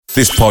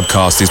This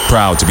podcast is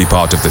proud to be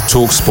part of the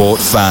TalkSport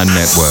Fan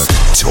Network.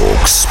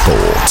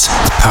 TalkSport.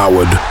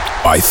 Powered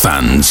by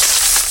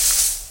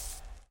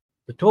fans.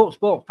 The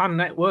TalkSport Fan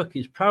Network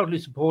is proudly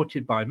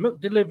supported by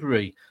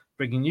McDelivery,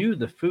 bringing you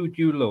the food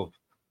you love.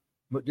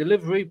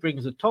 McDelivery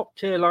brings a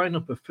top-tier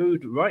lineup of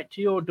food right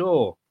to your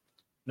door.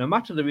 No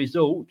matter the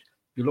result,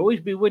 you'll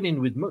always be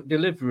winning with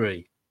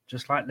McDelivery,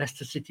 just like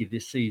Leicester City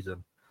this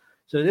season.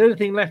 So the only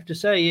thing left to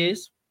say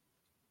is,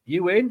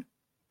 you win?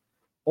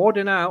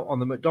 Order now on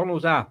the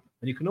McDonald's app,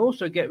 and you can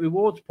also get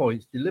rewards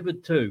points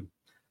delivered too.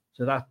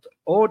 So that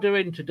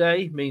ordering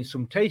today means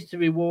some tasty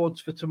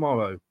rewards for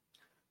tomorrow.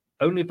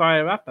 Only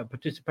via app at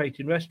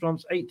participating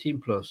restaurants,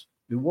 18+.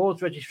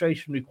 Rewards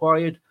registration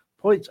required.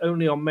 Points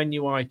only on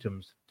menu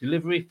items.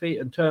 Delivery fee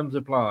and terms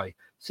apply.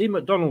 See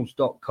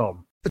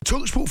mcdonalds.com. The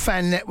TalkSport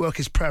Fan Network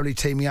is proudly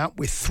teaming up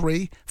with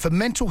 3 for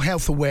Mental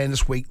Health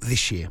Awareness Week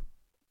this year.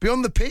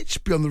 Beyond the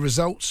pitch, beyond the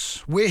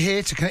results, we're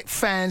here to connect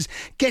fans,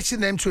 getting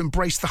them to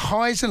embrace the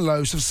highs and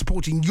lows of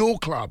supporting your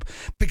club,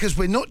 because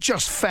we're not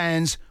just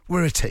fans,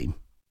 we're a team.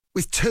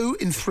 With 2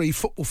 in 3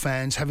 football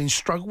fans having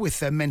struggled with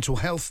their mental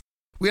health,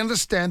 we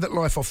understand that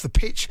life off the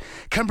pitch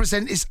can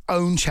present its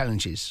own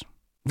challenges.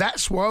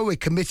 That's why we're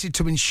committed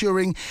to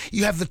ensuring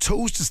you have the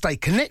tools to stay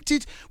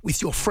connected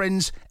with your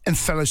friends and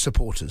fellow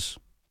supporters.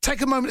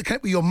 Take a moment to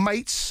connect with your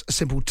mates. A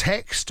simple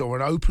text or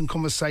an open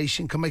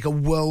conversation can make a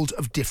world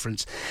of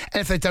difference. And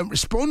if they don't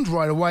respond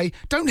right away,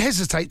 don't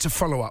hesitate to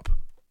follow up.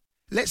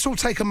 Let's all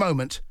take a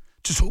moment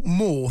to talk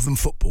more than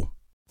football.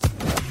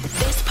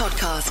 This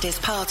podcast is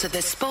part of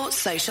the Sports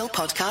Social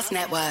Podcast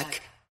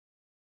Network.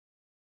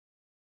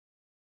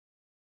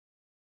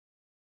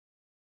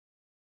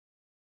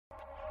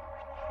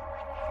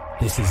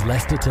 This is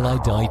Leicester Till I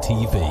Die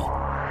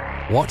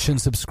TV. Watch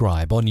and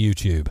subscribe on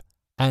YouTube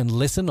and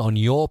listen on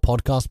your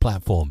podcast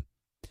platform.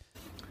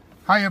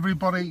 Hi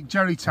everybody,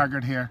 Jerry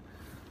Taggart here.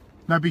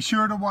 Now be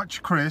sure to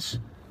watch Chris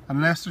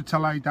and Leicester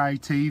Till I Die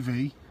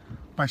TV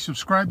by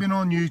subscribing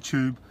on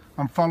YouTube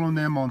and following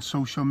them on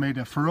social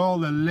media for all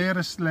the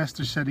latest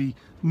Leicester City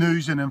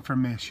news and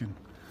information.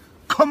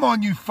 Come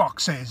on you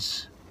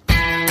foxes!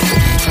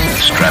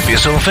 Strap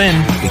yourself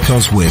in,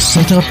 because we're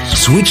set up,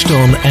 switched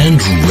on and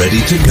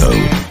ready to go.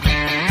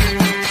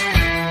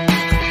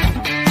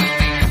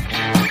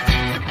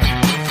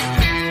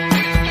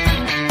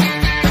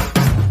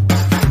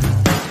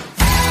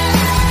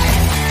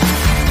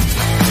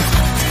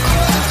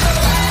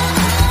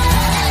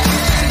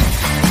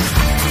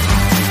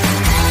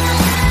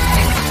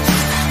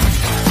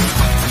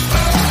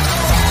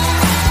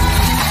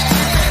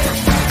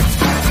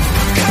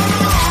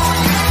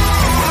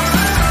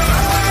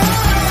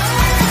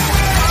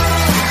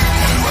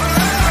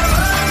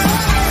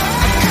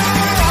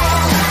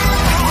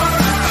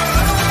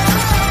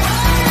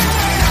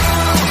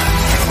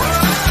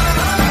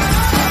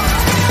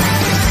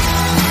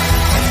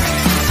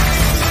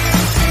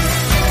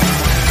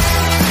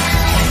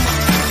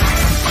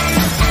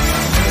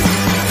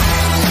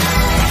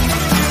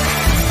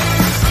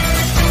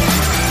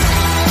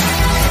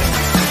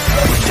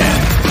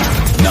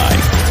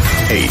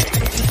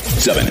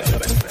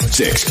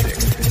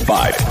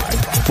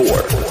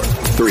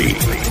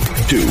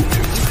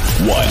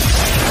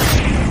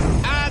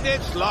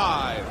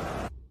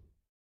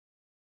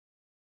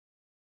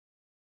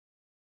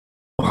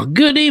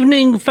 Good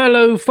evening,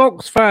 fellow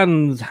Fox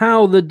fans.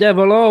 How the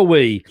devil are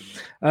we?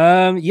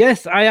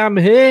 Yes, I am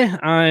here.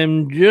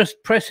 I'm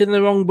just pressing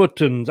the wrong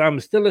buttons. I'm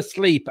still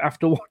asleep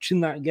after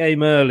watching that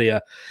game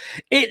earlier.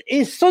 It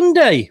is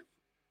Sunday.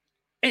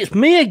 It's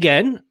me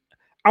again.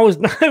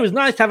 It was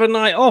nice to have a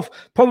night off,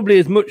 probably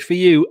as much for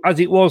you as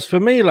it was for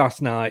me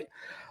last night.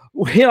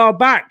 We are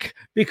back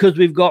because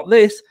we've got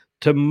this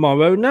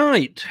tomorrow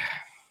night.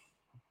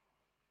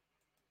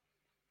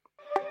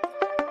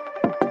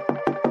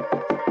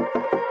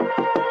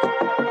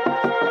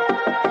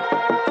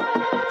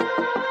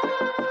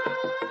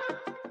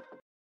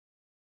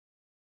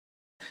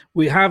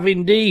 We have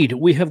indeed.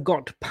 We have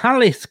got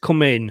Palace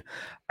coming,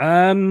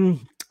 and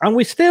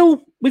we've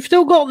still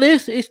got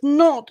this. It's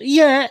not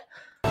yet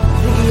the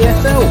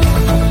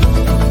EFL.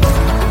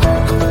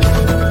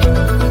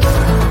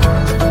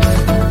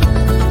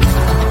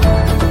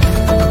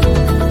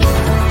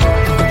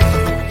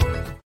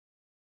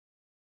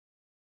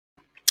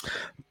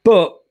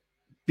 But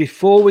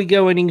before we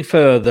go any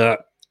further,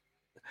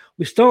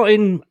 we're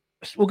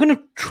going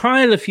to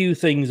trial a few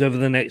things over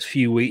the next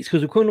few weeks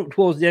because we're coming up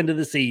towards the end of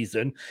the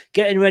season,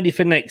 getting ready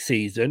for next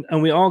season,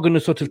 and we are going to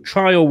sort of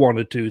trial 1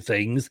 or 2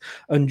 things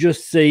and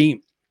just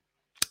see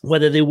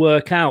whether they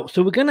work out.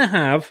 So we're going to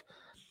have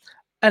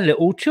a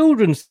little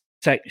children's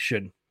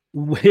section.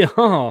 We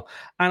are.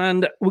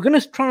 And we're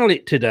going to trial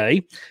it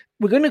today.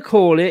 We're going to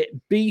call it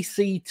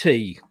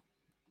BCT.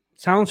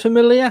 Sounds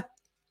familiar?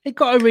 It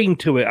got a ring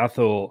to it, I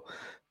thought.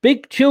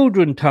 Big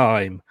Children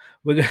Time.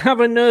 We're going to have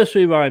a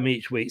nursery rhyme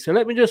each week. So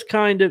let me just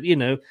kind of,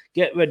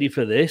 get ready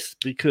for this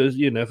because,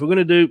 if we're going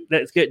to do,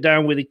 let's get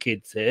down with the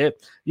kids here,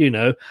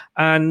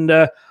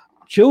 and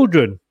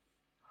children,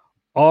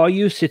 are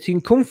you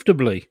sitting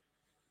comfortably?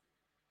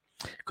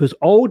 because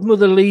old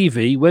Mother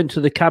Levy went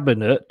to the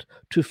cabinet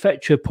to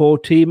fetch her poor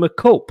team a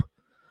cup.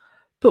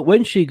 But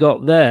when she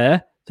got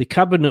there, the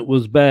cabinet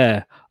was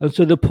bare, and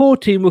so the poor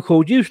team were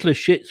called useless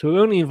shits who were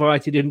only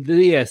invited into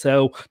the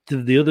ESL to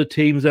give the other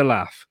teams a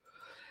laugh.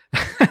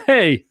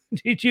 Hey,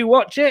 did you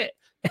watch it?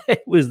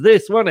 It was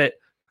this, wasn't it?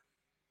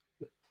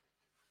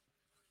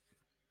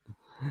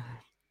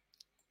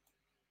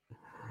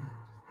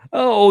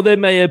 Oh, they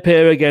may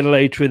appear again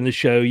later in the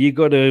show. You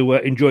got to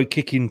enjoy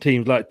kicking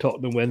teams like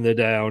Tottenham when they're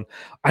down.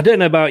 I don't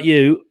know about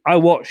you. I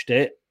watched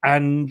it,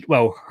 and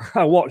well,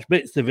 I watched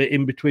bits of it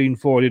in between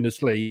falling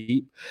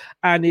asleep,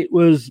 and it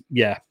was,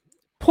 yeah,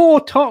 poor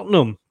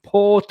Tottenham.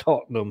 Poor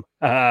Tottenham.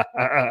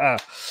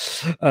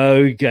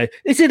 Okay.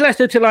 This is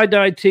Leicester Till I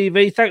Die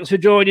TV. Thanks for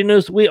joining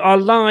us. We are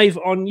live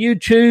on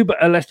YouTube,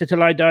 Leicester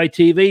Till I Die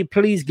TV.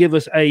 Please give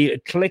us a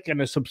click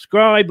and a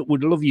subscribe.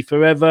 We'd love you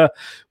forever.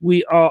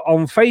 We are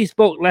on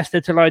Facebook,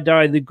 Leicester Till I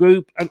Die, the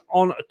group, and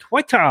on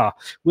Twitter,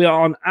 we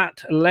are on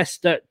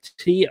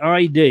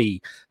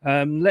 @LeicesterTID.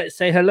 Let's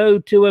say hello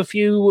to a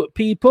few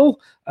people.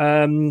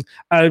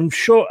 I'm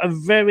sure a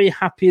very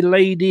happy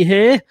lady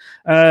here.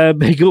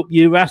 Big up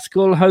you,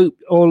 Rascal. Hope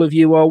all of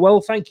you are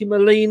well. Thank you,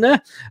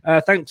 Melina.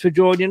 Thanks for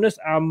joining us.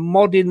 Our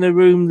mod in the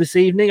room this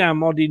evening, our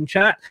mod in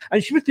chat.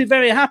 And she must be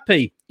very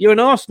happy. You're an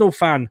Arsenal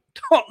fan.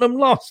 Tottenham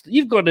lost.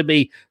 You've got to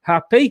be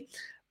happy.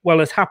 Well,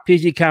 as happy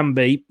as you can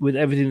be with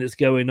everything that's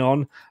going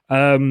on.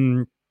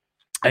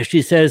 As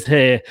she says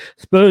here,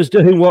 Spurs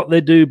doing what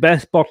they do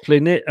best,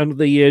 bottling it under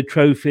the year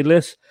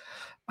trophyless.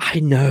 I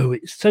know,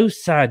 it's so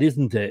sad,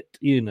 isn't it?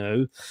 You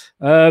know.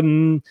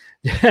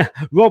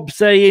 Rob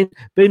saying,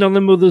 been on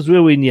the mother's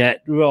ruin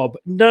yet, Rob?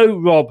 No,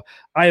 Rob,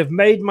 I have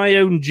made my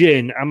own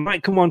gin. I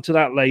might come on to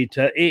that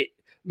later. It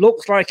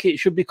looks like it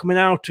should be coming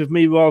out of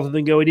me rather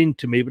than going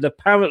into me, but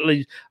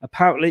apparently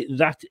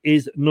that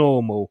is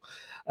normal.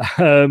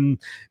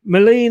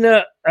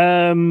 Melina,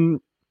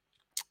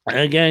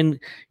 again,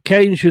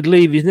 Kane should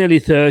leave. He's nearly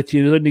 30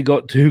 and he's only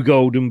got 2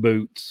 golden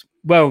boots.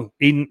 Well,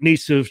 he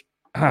needs to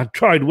have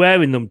tried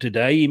wearing them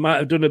today. He might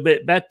have done a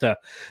bit better.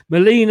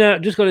 Melina,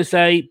 just got to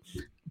say,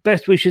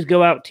 best wishes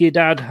go out to your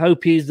dad.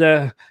 Hope he's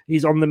on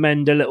the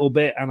mend a little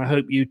bit, and I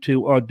hope you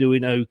two are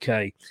doing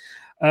okay.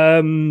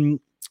 Talking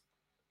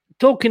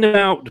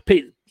about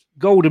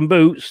golden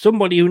boots,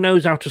 somebody who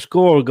knows how to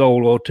score a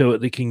goal or two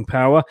at the King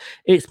Power,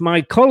 it's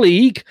my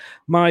colleague,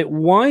 my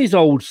wise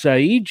old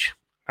sage,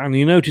 and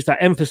you notice I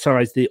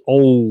emphasised the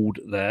old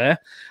there,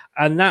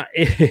 and that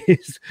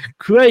is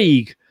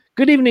Craig.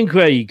 Good evening,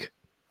 Craig.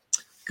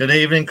 Good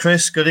evening,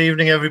 Chris. Good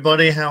evening,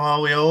 everybody. How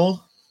are we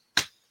all?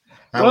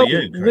 How are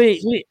you,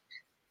 Chris?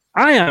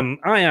 I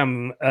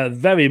am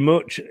very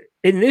much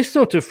in this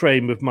sort of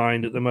frame of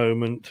mind at the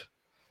moment.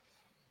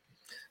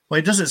 Well,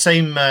 it doesn't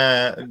seem,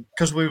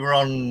 because we were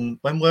on,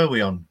 when were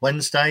we on?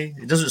 Wednesday?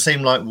 It doesn't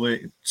seem like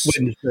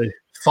Wednesday.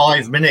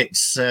 5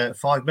 minutes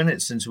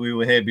since we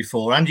were here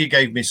before. And you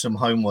gave me some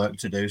homework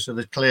to do, so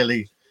there's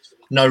clearly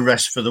no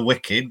rest for the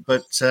wicked,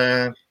 but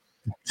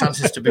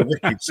chances to be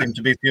wicked seem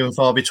to be few and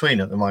far between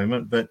at the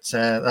moment, but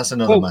that's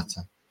another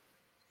matter.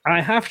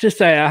 I have to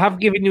say, I have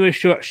given you a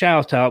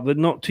shout out, but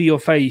not to your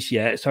face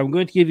yet. So I'm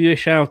going to give you a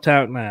shout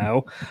out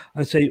now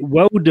and say,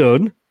 well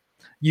done.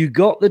 You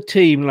got the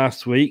team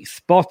last week.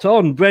 Spot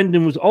on.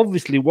 Brendan was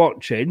obviously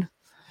watching.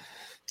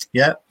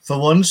 Yeah, for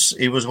once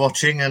he was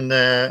watching, and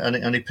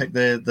he picked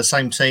the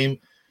same team,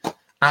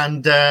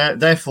 and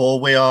therefore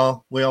we are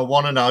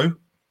 1-0.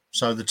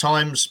 So the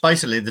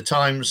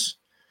times.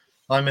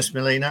 I miss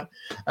Melina.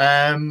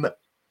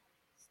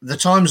 The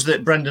times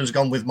that Brendan's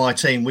gone with my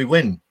team, we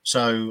win.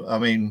 So, I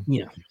mean,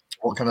 yeah.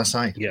 What can I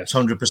say? Yes.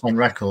 100%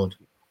 record.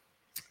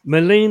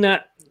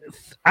 Melina,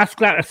 ask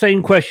that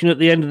same question at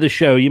the end of the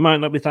show. You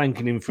might not be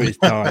thanking him for his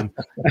time.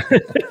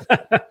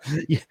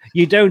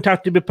 You don't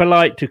have to be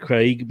polite to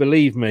Craig,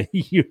 believe me.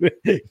 You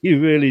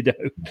really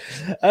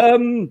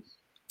don't.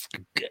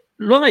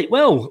 Right,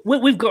 well,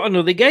 we've got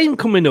another game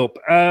coming up.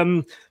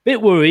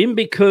 Bit worrying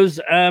because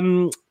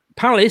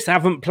Palace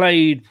haven't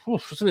played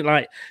something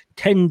like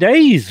 10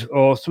 days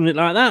or something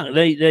like that.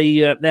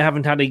 They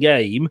haven't had a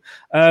game.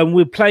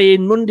 We're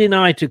playing Monday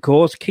night, of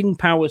course, King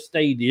Power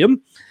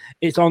Stadium.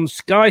 It's on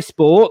Sky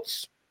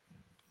Sports.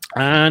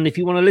 And if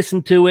you want to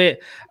listen to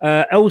it,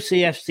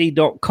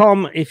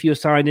 lcfc.com if you're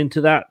signed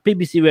into that,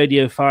 BBC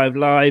Radio 5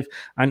 Live.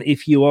 And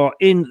if you are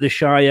in the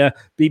Shire,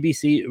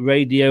 BBC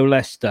Radio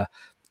Leicester.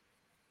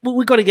 Well,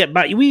 we've got to get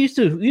back. We used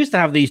to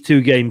have these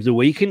 2 games a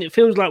week, and it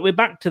feels like we're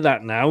back to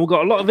that now. We've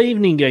got a lot of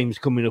evening games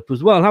coming up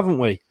as well, haven't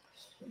we?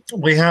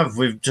 We have.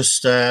 We've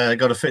just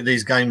got to fit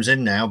these games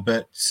in now.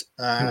 But,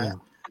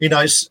 you know,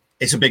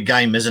 it's a big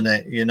game, isn't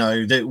it? You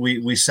know, that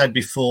we said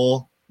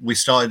before we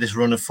started this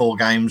run of 4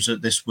 games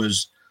that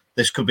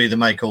this could be the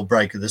make or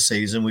break of the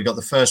season. We got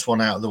the first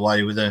one out of the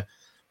way with a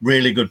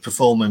really good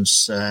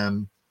performance.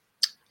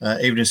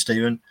 Evening,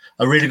 Stephen.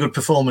 A really good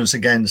performance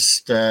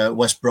against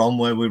West Brom,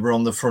 where we were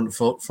on the front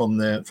foot from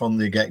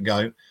the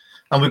get-go,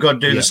 and we've got to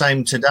do the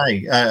same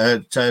today,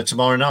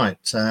 tomorrow night.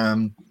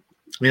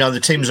 You know, the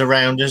teams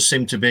around us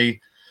seem to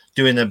be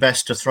doing their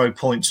best to throw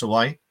points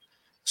away.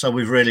 So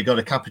we've really got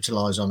to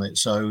capitalise on it.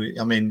 So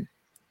I mean,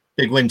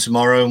 big win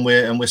tomorrow,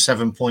 and we're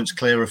 7 points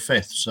clear of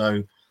fifth.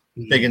 So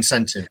big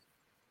incentive.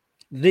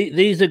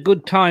 These are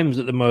good times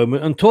at the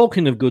moment. And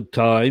talking of good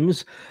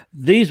times,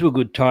 these were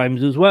good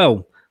times as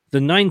well. The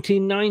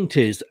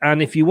 1990s.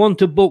 And if you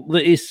want a book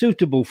that is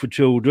suitable for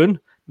children,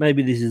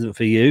 maybe this isn't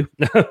for you.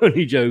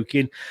 Only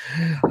joking.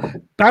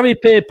 Barry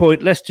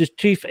Pierpoint, Leicester's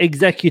chief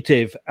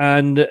executive,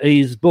 and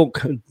his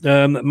book,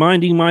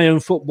 Minding My Own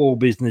Football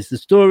Business, the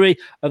story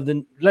of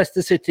the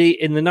Leicester City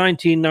in the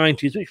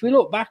 1990s, which we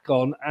look back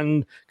on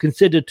and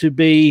consider to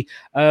be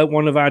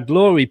one of our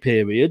glory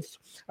periods.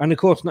 And of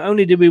course, not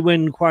only did we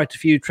win quite a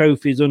few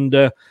trophies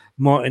under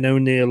Martin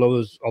O'Neill,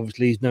 or as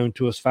obviously he's known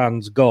to us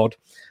fans, God,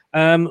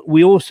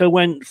 we also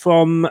went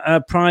from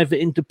private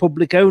into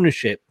public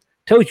ownership.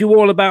 Tells you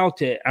all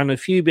about it, and a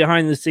few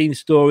behind-the-scenes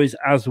stories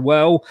as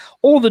well.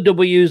 All the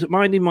W's at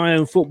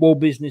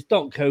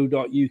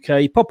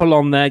mindingmyownfootballbusiness.co.uk. Pop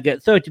along there,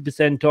 get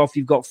 30% off.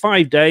 You've got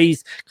 5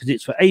 days because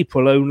it's for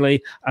April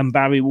only, and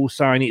Barry will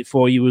sign it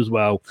for you as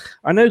well.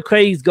 I know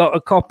Craig's got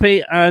a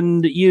copy,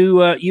 and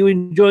you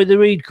enjoy the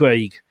read,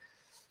 Craig.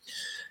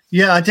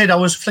 Yeah, I did. I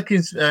was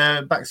flicking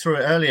back through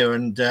it earlier,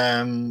 and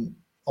I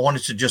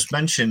wanted to just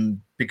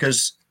mention,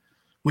 because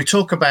we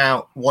talk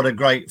about what a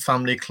great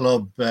family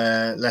club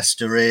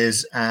Leicester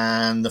is,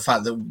 and the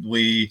fact that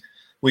we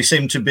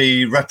seem to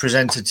be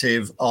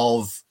representative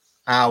of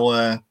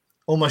our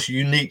almost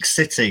unique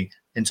city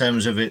in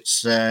terms of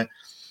its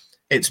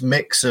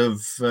mix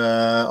of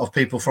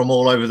people from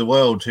all over the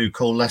world who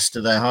call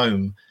Leicester their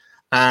home,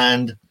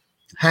 and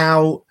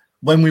how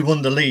when we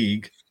won the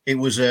league, it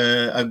was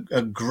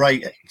a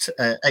great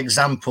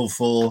example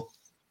for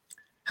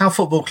how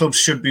football clubs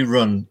should be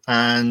run,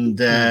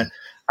 and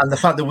the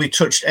fact that we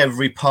touched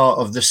every part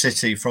of the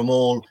city from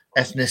all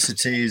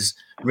ethnicities,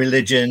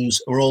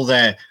 religions, were all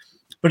there.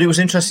 But it was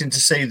interesting to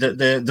see that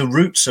the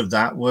roots of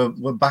that were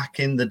back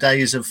in the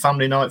days of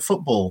family night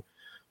football,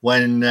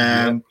 when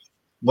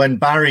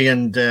Barry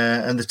and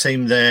the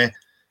team there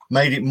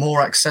made it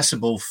more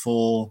accessible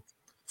for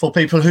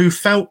people who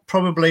felt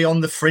probably on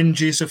the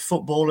fringes of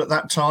football at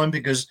that time,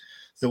 because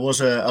there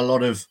was a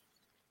lot of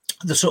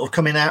the sort of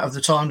coming out of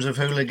the times of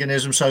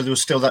hooliganism, so there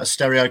was still that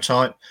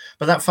stereotype.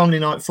 But that family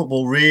night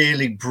football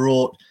really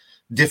brought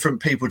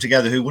different people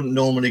together who wouldn't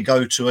normally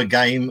go to a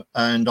game,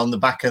 and on the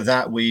back of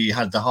that, we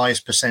had the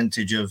highest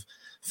percentage of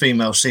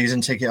female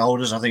season ticket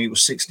holders. I think it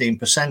was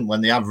 16%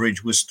 when the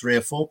average was 3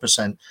 or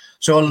 4%.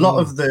 So a lot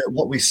of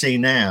what we see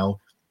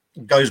now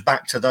goes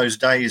back to those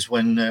days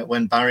when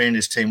Barry and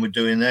his team were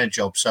doing their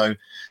job. So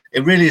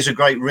it really is a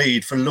great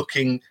read for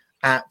looking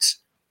at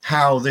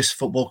how this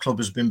football club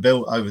has been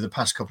built over the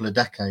past couple of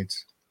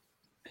decades.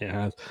 It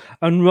has.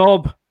 And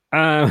Rob,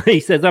 he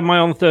says, am I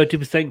on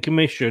 30%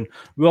 commission?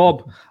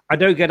 Rob, I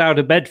don't get out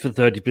of bed for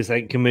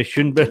 30%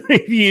 commission,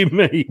 believe you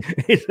me,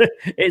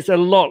 it's a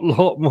lot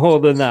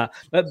more than that.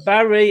 But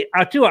Barry,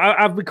 I've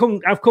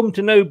come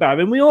to know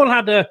Barry, and we all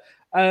had a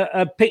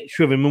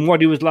picture of him and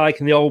what he was like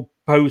in the old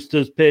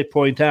posters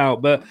point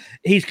out, but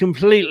he's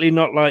completely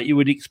not like you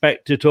would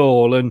expect at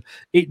all, and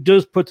it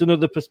does put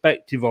another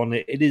perspective on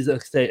it. It is a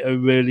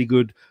really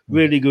good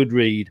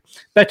read,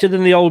 better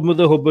than the old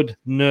Mother Hubbard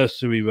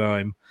nursery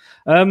rhyme.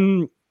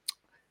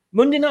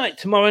 Monday night,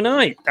 tomorrow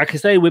night, like I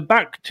say, we're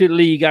back to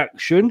league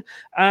action,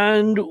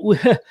 and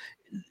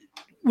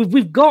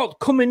we've got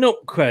coming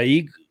up,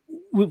 Craig,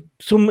 with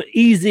some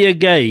easier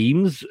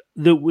games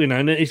that,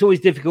 and it's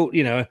always difficult,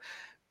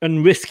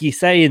 and risky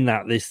saying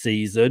that this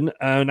season.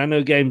 And I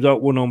know games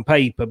aren't won on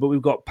paper, but we've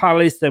got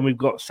Palace, then we've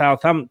got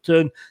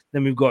Southampton,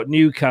 then we've got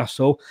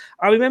Newcastle.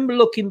 I remember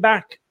looking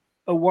back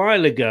a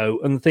while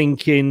ago and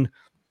thinking,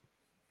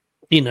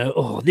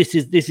 this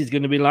is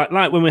going to be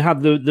like when we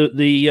had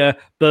the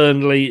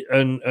Burnley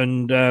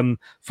and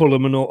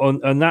Fulham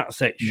and that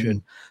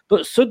section.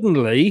 But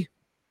suddenly,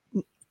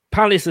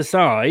 Palace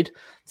aside,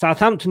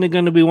 Southampton are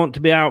going to want to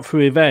be out for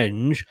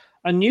revenge,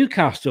 and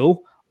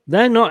Newcastle,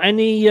 they're not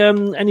any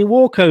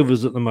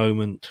walkovers at the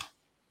moment.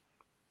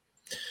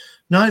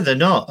 No, they're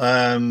not.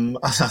 I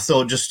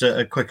thought, just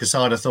a quick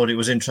aside, I thought it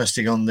was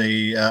interesting on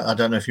the. I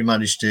don't know if you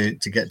managed to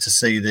get to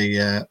see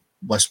the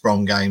West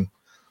Brom game,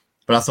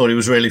 but I thought it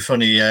was really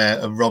funny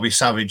of Robbie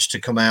Savage to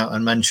come out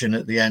and mention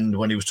at the end,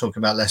 when he was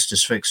talking about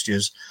Leicester's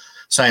fixtures,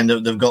 saying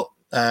that they've got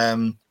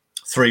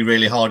 3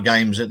 really hard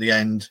games at the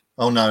end.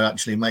 Oh no,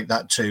 actually, make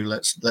that 2.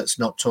 Let's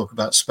not talk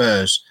about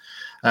Spurs.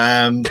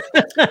 I missed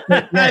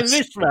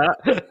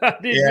that. I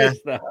did miss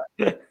that.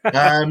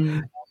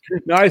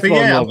 Nice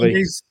one,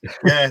 Robbie.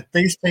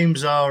 These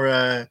teams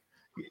are,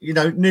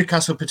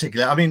 Newcastle in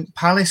particular. I mean,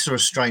 Palace are a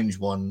strange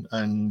one,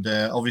 and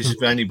obviously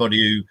for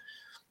anybody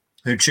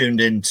who tuned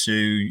into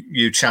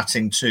you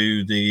chatting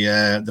to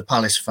the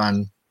Palace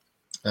fan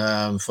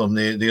from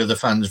the other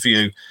fans'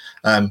 view,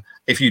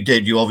 if you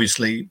did, you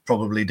obviously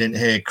probably didn't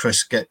hear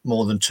Chris get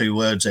more than 2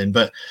 words in,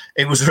 but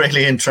it was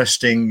really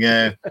interesting.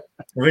 I'm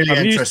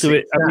used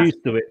to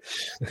it.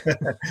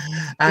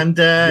 And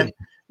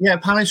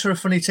Palace are a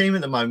funny team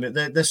at the moment.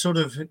 They're sort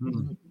of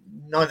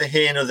neither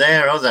here nor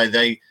there, are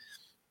they?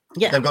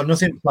 They've got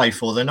nothing to play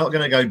for. They're not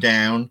going to go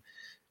down.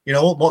 You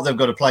know, what they've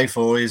got to play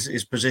for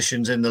is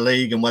positions in the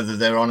league and whether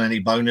they're on any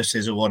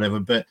bonuses or whatever.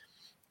 But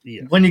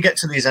when you get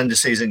to these end of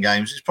season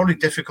games, it's probably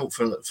difficult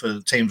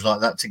for teams like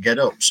that to get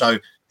up. So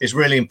it's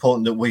really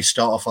important that we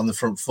start off on the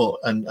front foot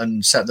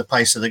and set the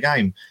pace of the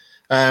game.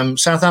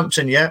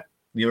 Southampton,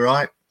 you're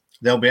right.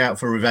 They'll be out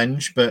for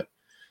revenge, but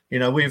you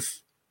know, we've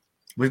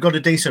got a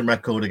decent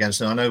record against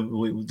them. I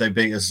know they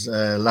beat us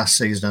last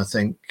season, I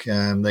think.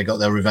 They got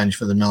their revenge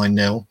for the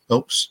 9-0.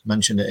 Oops,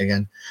 mentioned it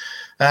again.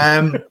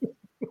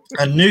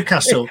 And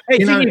Newcastle.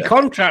 It's in your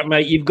contract,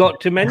 mate. You've got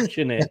to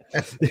mention it.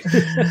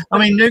 I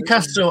mean,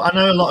 Newcastle, I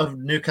know a lot of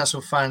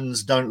Newcastle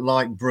fans don't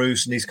like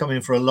Bruce and he's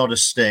coming for a lot of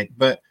stick,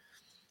 but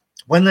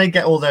when they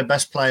get all their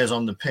best players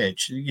on the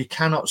pitch, you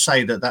cannot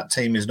say that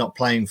team is not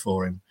playing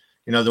for him.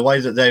 You know, the way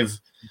that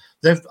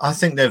I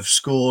think they've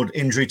scored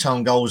injury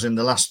time goals in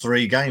the last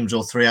 3 games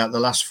or 3 out the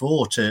last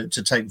 4 to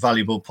take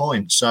valuable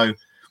points. So,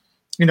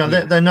 you know,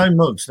 they're no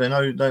mugs, they're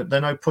no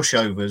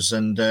pushovers.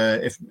 And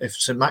if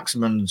St.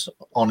 Maximin's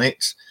on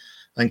it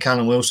and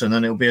Callum Wilson,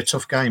 then it'll be a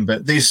tough game.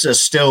 But these are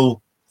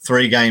still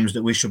 3 games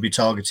that we should be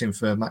targeting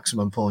for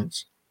maximum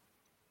points.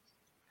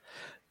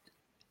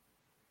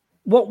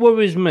 What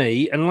worries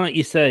me, and like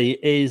you say,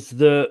 is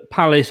the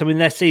Palace. I mean,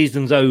 their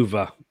season's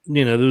over.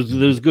 You know,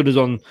 they're as good as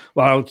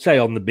I would say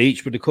on the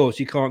beach, but of course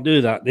you can't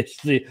do that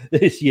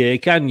this year,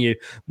 can you?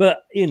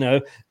 But, you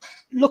know,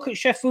 look at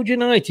Sheffield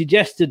United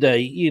yesterday.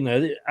 You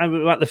know,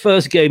 like the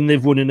first game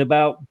they've won in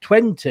about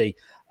 20.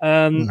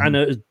 I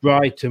know it was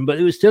Brighton, but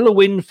it was still a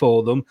win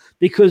for them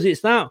because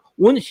it's that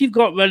once you've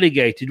got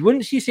relegated,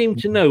 once you seem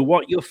to know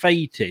what your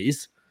fate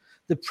is,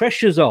 the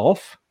pressure's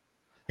off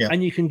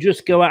and you can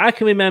just go out. I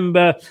can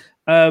remember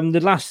the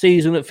last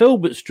season at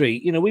Filbert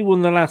Street, you know, we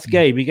won the last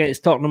game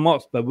against Tottenham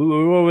Hotspur. We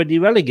were already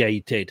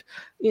relegated.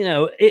 You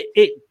know,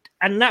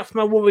 and that's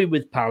my worry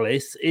with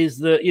Palace is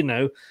that, you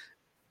know,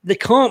 they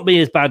can't be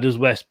as bad as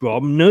West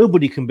Brom.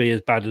 Nobody can be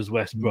as bad as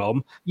West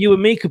Brom. You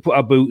and me could put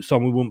our boots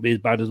on. We wouldn't be as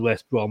bad as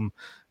West Brom.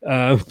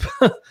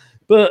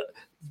 But,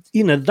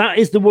 you know, that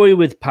is the worry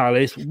with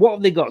Palace. What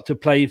have they got to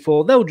play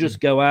for? They'll just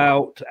go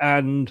out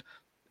and,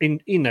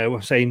 you know,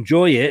 I say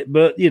enjoy it,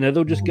 but, you know,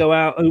 they'll just go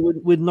out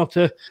with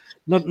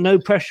no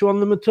pressure on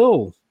them at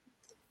all.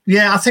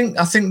 Yeah, I think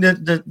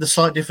that the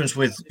slight difference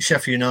with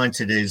Sheffield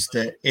United is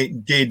that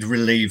it did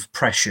relieve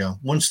pressure.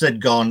 Once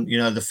they'd gone, you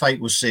know, the fate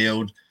was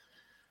sealed.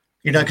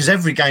 You know, because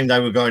every game they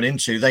were going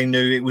into, they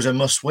knew it was a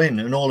must-win,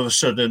 and all of a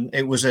sudden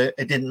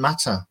it didn't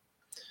matter.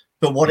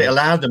 But what it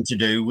allowed them to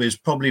do was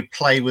probably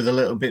play with a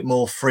little bit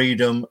more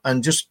freedom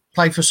and just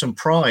play for some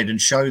pride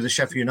and show the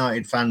Sheffield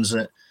United fans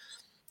that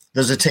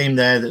there's a team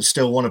there that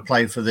still want to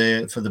play for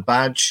the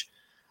badge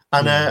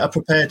and are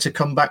prepared to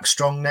come back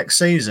strong next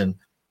season.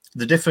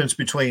 The difference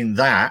between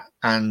that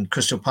and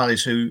Crystal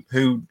Palace,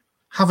 who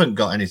haven't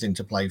got anything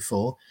to play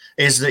for,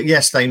 is that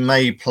yes, they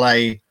may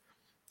play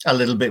a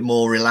little bit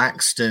more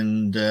relaxed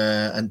and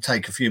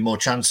take a few more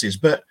chances,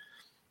 but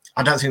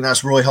I don't think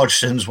that's Roy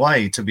Hodgson's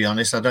way. To be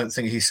honest, I don't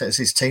think he sets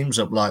his teams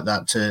up like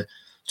that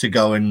to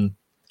go and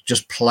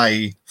just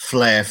play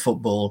flair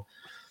football.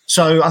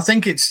 So I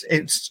think it's.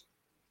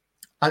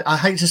 I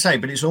hate to say,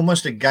 but it's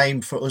almost a game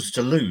for us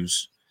to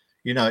lose.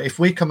 You know, if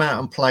we come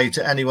out and play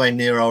to anywhere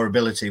near our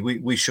ability,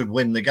 we should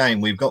win the game.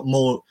 We've got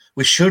more.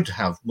 We should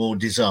have more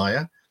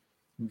desire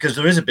because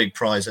there is a big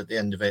prize at the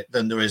end of it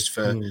than there is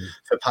for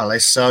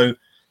Palace. So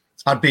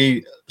I'd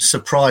be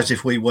surprised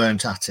if we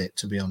weren't at it,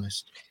 to be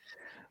honest.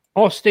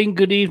 Austin,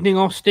 good evening,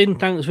 Austin.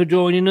 Thanks for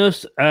joining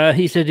us.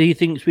 He said he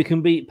thinks we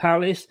can beat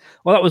Palace.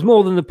 Well, that was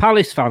more than the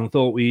Palace fan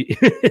thought we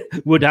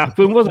would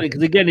happen, wasn't it?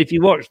 Because again, if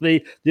you watch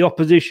the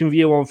opposition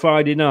view on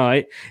Friday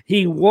night,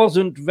 he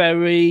wasn't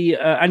very,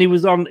 and he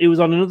was on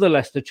another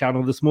Leicester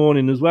channel this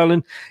morning as well,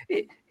 and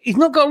he's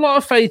not got a lot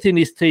of faith in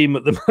his team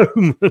at the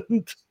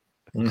moment.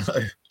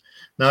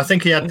 No, I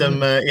think he had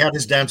them. He had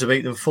us down to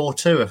beat them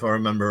 4-2, if I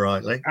remember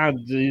rightly. And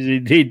he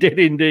did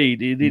indeed.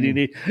 He did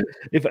indeed.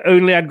 If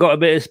only I'd got a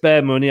bit of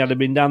spare money, I'd have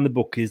been down the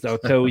bookies. I'll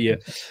tell you.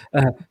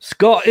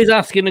 Scott is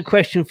asking a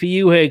question for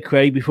you here,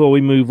 Craig. Before we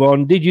move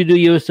on, did you do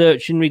your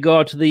research in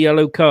regard to the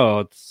yellow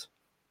cards?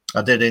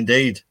 I did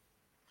indeed,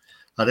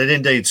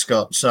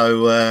 Scott.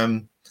 So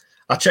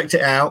I checked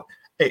it out.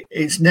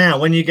 It's now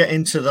when you get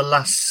into the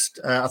last,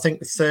 I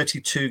think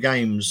 32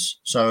 games.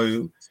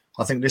 So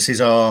I think this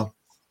is our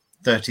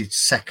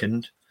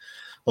 32nd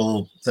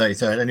or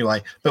 33rd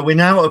anyway, but we're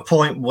now at a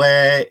point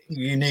where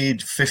you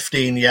need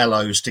 15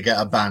 yellows to get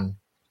a ban.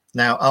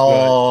 Now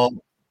our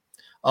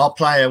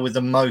player with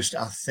the most,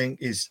 I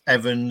think, is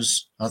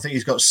Evans. I think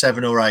he's got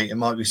 7 or 8. It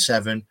might be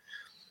 7.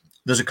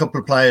 There's a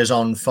couple of players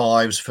on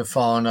 5s.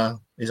 Fofana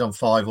is on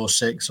 5 or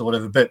 6 or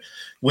whatever, but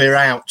we're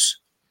out.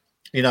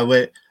 You know,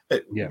 we've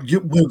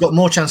got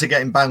more chance of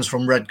getting bans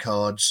from red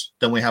cards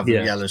than we have from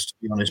yellows, to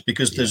be honest,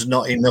 because there's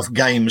not enough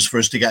games for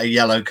us to get a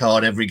yellow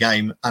card every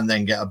game and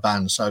then get a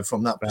ban. So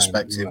from that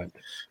perspective,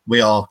 we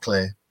are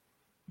clear.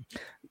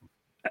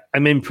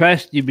 I'm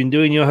impressed. You've been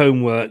doing your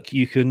homework.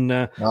 You can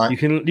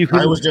leave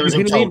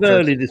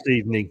early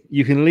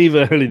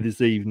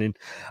this evening.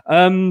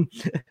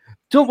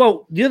 So,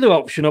 well, the other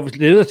option,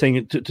 obviously, the other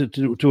thing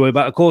to worry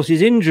about, of course,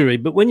 is injury.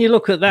 But when you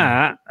look at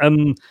that, I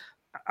mean,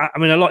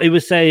 a lot. He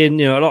was saying,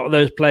 a lot of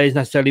those players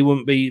necessarily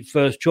wouldn't be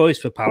first choice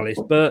for Palace.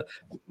 But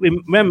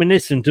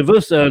reminiscent of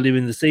us earlier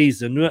in the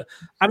season,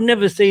 I've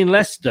never seen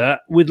Leicester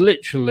with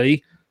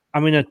literally,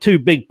 two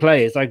big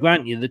players. I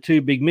grant you, the two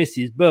big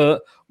misses,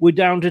 but we're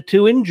down to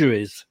 2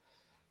 injuries.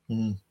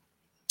 Mm.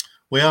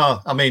 We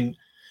are.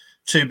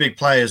 Two big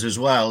players as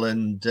well,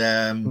 and.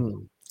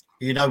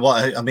 You know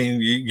what?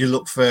 You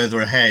look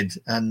further ahead,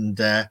 and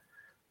that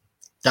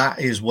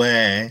is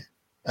where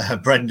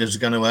Brendan's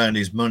going to earn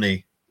his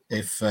money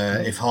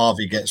if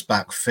Harvey gets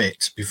back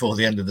fit before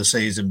the end of the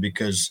season,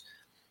 because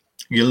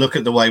you look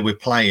at the way we're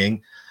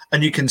playing,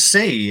 and you can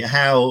see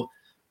how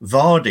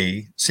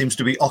Vardy seems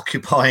to be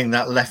occupying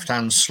that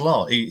left-hand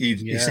slot.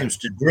 He seems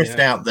to drift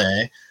out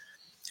there.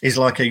 He's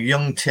like a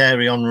young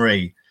Thierry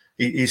Henry.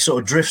 He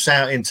sort of drifts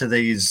out into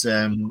these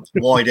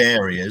wide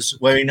areas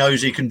where he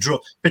knows he can draw,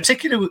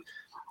 particularly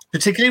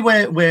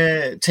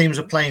where teams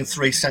are playing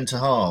 3 centre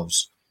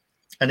halves,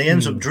 and he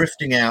ends up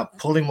drifting out,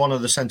 pulling one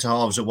of the centre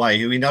halves away,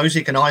 who he knows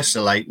he can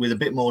isolate with a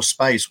bit more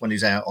space when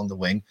he's out on the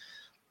wing,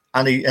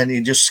 and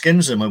he just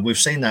skins them, and we've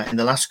seen that in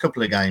the last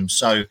couple of games.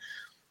 So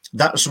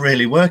that's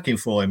really working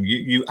for him.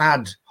 You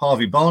add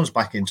Harvey Barnes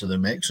back into the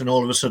mix, and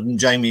all of a sudden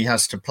Jamie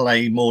has to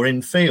play more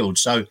infield.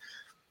 So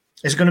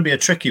it's going to be a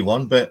tricky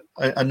one, but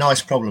a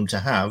nice problem to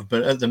have.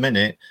 But at the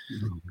minute,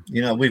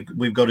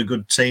 we've got a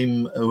good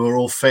team who are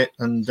all fit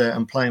and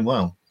playing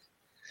well.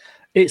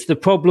 It's the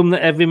problem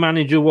that every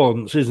manager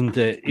wants, isn't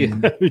it?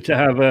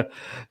 To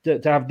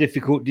have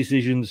difficult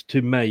decisions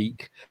to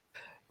make.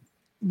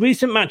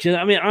 Recent matches.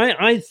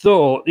 I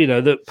thought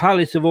that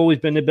Palace have always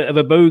been a bit of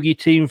a bogey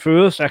team for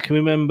us. I can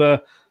remember.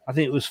 I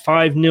think it was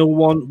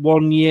 5-0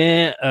 one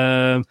year.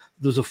 There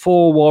was a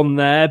 4-1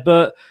 there,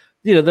 but.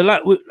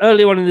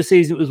 Early on in the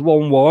season, it was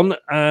 1-1,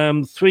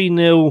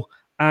 3-0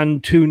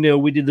 and 2-0.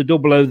 We did the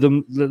double over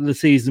them the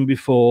season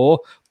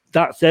before.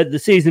 That said, the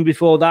season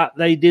before that,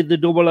 they did the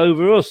double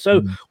over us.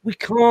 So we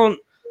can't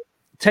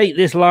take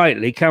this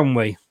lightly, can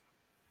we?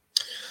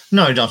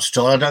 No, not at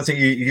all. I don't think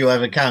you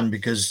ever can,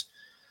 because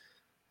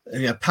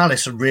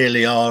Palace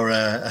really are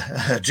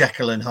a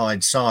Jekyll and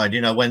Hyde side.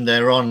 When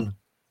they're on.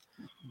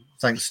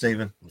 Thanks,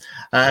 Stephen.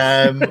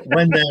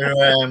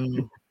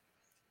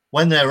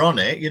 When they're on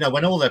it,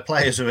 when all their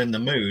players are in the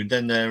mood,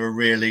 then they're a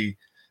really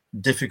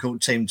difficult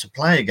team to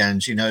play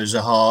against.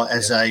 Zaha,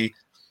 Eze,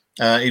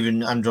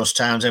 even Andros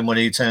Townsend when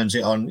he turns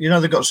it on.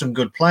 They've got some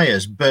good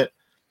players, but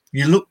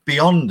you look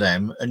beyond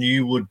them and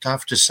you would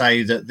have to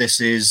say that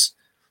this is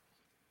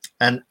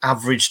an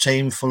average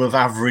team full of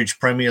average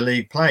Premier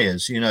League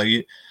players.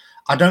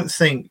 I don't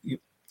think,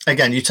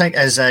 again, you take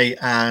Eze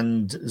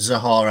and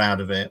Zaha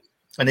out of it,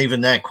 and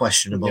even they're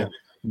questionable. Yeah.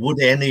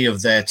 Would any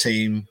of their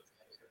team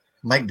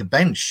make the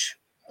bench?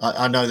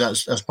 I know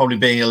that's probably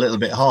being a little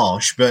bit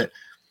harsh, but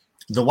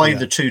the way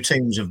the two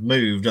teams have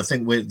moved, I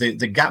think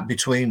the gap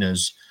between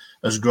us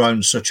has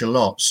grown such a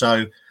lot.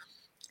 So,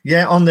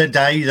 on their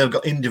day, they've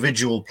got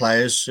individual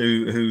players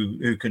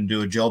who can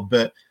do a job,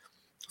 but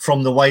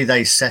from the way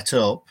they set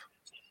up,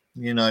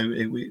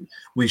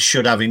 we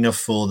should have enough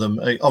for them.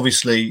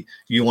 Obviously,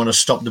 you want to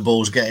stop the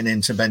balls getting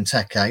into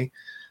Benteke,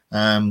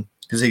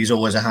 because he's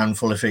always a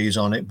handful if he's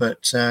on it.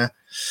 But,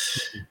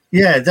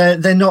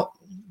 they're not...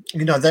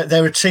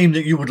 they're a team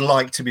that you would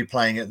like to be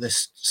playing at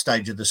this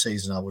stage of the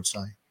season, I would say.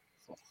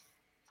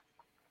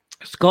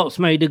 Scott's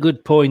made a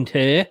good point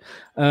here.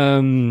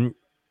 In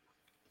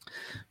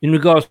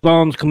regards to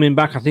Barnes coming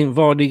back, I think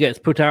Vardy gets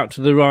put out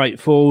to the right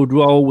forward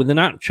role with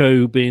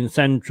Iheanacho being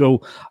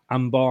central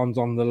and Barnes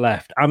on the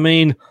left.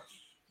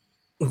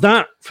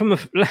 That, from a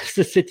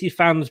Leicester City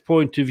fan's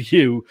point of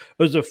view,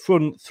 as a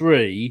front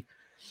three,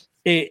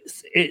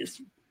 it's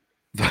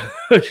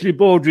virtually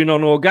bordering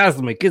on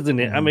orgasmic, isn't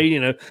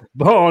it?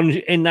 Barnes,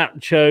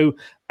 Iheanacho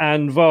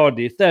and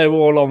Vardy, if they're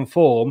all on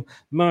form,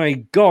 my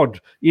God,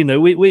 we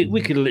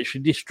could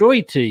literally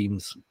destroy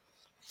teams.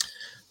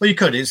 Well, you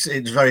could. It's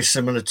very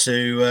similar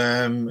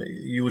to,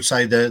 you would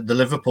say, the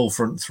Liverpool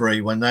front three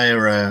when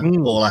they're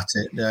all at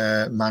it,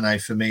 Mane,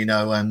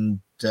 Firmino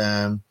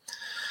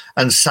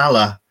and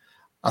Salah.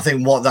 I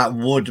think what that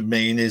would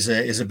mean is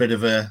a bit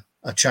of a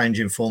change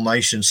in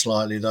formation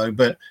slightly, though.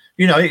 But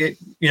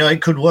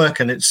it could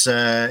work, and it's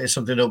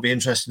something that'll be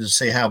interesting to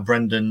see how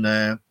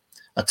Brendan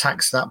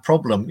attacks that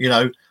problem.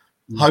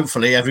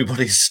 Hopefully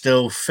everybody's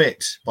still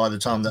fit by the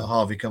time that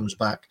Harvey comes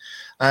back,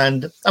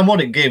 and what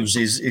it gives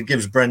is it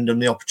gives Brendan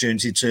the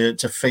opportunity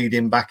to feed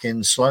him back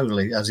in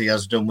slowly, as he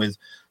has done with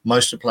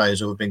most of the players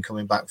who have been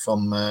coming back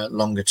from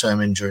longer term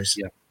injuries.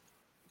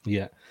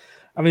 Yeah.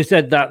 Having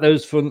said that,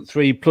 those front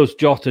three plus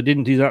Jota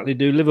didn't exactly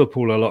do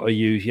Liverpool a lot of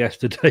use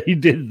yesterday,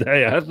 did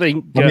they? I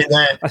think.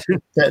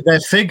 Their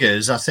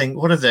figures, I think,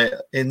 what are they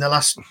in the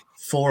last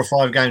 4 or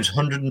 5 games?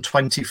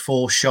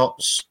 124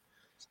 shots,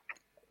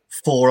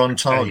 4 on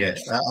target.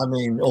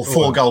 Yes. Or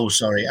 4 goals.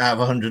 Sorry, out of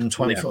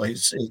 124. Yeah.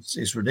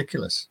 It's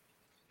ridiculous.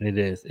 It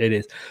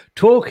is.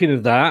 Talking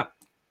of that,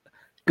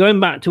 going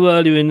back to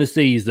earlier in the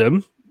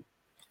season,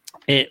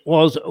 it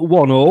was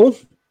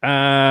 1-1.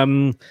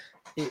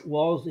 It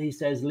was, he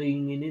says,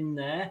 leaning in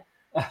there.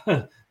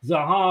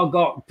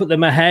 Zaha put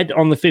them ahead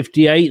on the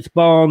 58th.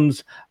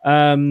 Barnes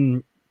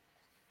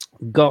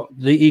got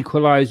the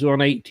equaliser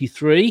on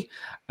 83.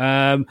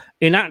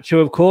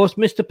 Inacho, of course,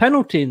 missed a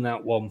penalty in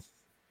that one.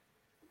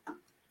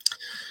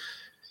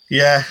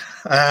 Yeah,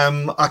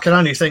 I can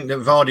only think that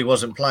Vardy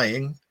wasn't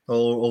playing,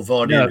 or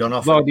Vardy had gone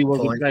off. Vardy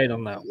wasn't playing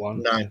on that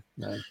one.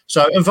 No.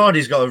 So, and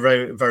Vardy's got a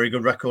very, very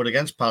good record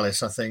against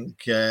Palace, I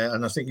think,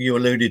 and I think you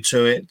alluded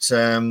to it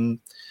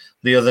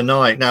the other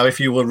night. Now, if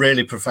you were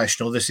really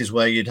professional, this is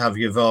where you'd have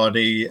your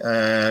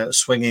Vardy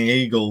swinging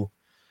eagle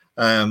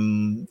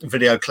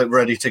video clip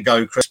ready to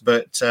go, Chris.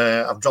 But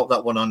I've dropped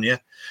that one on you.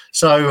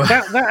 So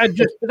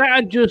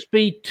that'd just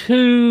be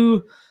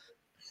too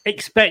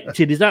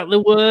expected. Is that the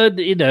word?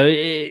 You know,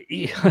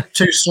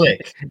 too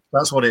slick.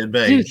 That's what it'd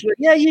be.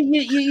 Yeah,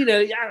 you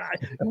know.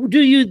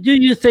 Do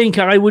you think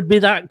I would be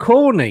that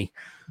corny?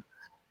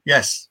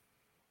 Yes.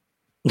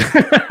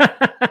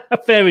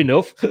 Fair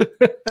enough.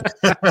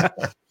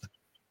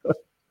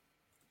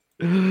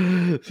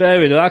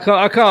 Fair enough.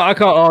 I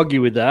can't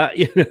argue with that,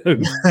 you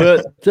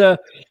know.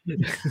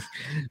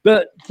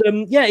 But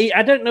yeah,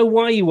 I don't know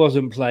why he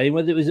wasn't playing.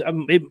 Whether it was,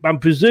 I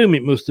presume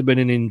it must have been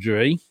an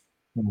injury.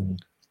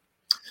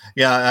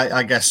 Yeah,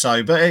 I guess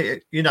so. But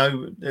you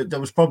know,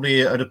 there was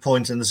probably at a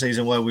point in the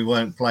season where we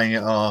weren't playing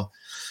at our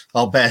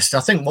best.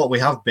 I think what we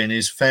have been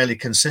is fairly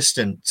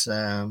consistent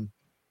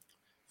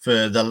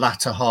for the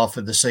latter half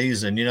of the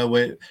season. You know,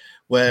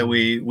 where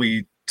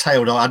we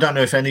tailed off. I don't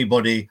know if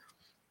anybody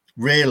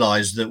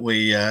realised that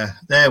we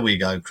there we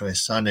go,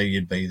 Chris. I knew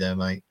you'd be there,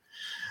 mate.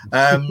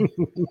 I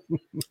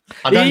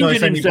don't know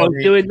if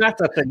anybody doing that.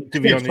 I think, to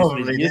be honest,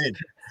 probably did.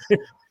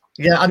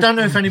 Yeah, I don't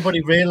know if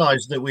anybody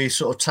realised that we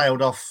sort of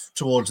tailed off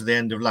towards the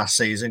end of last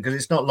season, because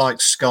it's not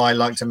like Sky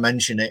like to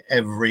mention it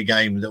every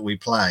game that we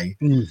play.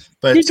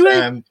 But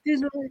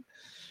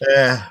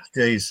yeah,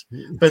 geez.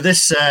 But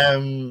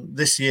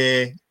this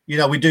year, you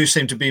know, we do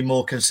seem to be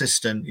more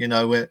consistent. You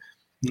know,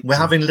 we're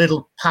having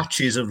little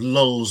patches of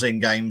lulls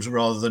in games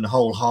rather than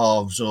whole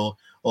halves or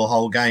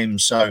whole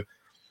games. So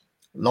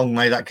long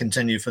may that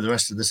continue for the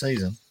rest of the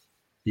season.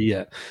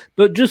 Yeah,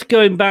 but just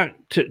going back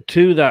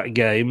to that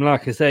game,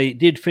 like I say, it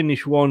did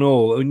finish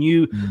 1-1, and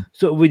you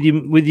sort of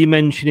with you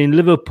mentioning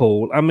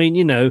Liverpool. I mean,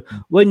 you know,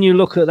 when you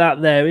look at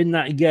that there in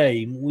that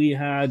game, we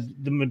had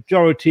the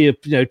majority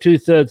of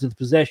 2/3 of the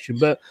possession,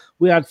 but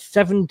we had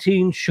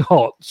 17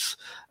 shots,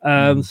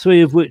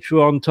 3 of which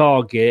were on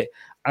target,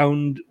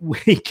 and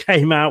we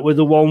came out with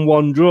a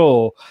 1-1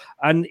 draw,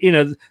 and you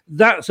know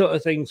that sort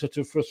of thing sort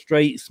of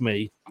frustrates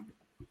me.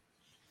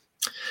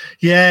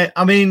 Yeah,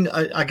 I mean,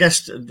 I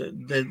guess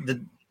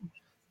the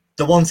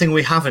one thing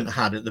we haven't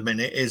had at the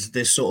minute is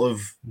this sort of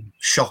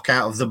shock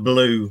out of the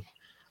blue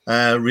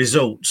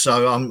result.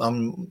 So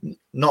I'm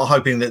not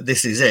hoping that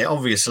this is it,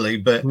 obviously,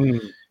 but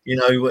you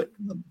know,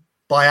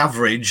 by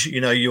average,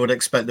 you know, you would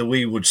expect that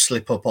we would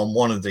slip up on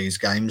one of these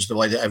games the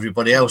way that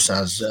everybody else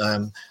has.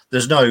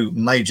 There's no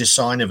major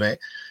sign of it,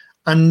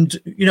 and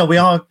you know, we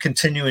are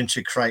continuing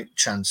to create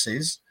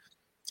chances.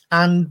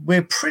 And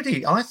we're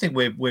pretty. I think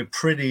we're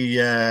pretty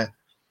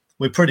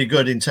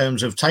good in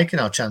terms of taking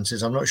our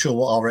chances. I'm not sure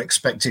what our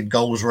expected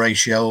goals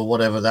ratio or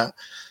whatever that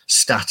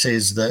stat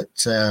is that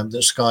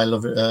Sky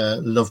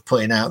love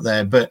putting out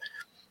there, but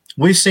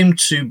we seem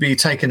to be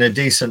taking a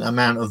decent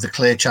amount of the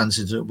clear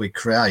chances that we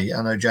create.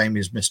 I know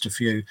Jamie's missed a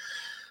few,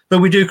 but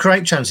we do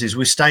create chances.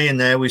 We stay in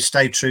there. We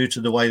stay true to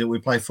the way that we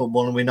play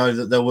football, and we know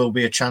that there will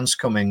be a chance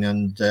coming.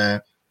 And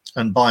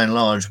by and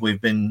large,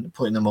 we've been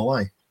putting them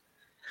away.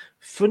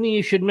 Funny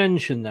you should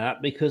mention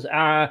that, because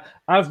our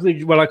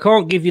average, well, I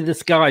can't give you the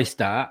Sky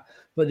stat,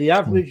 but the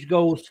average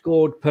goals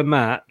scored per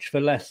match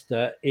for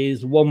Leicester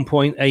is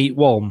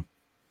 1.81.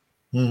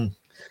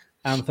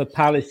 And for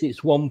Palace, it's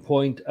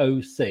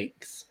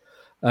 1.06.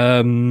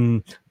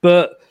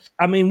 But,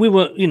 I mean, we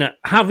were, you know,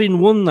 having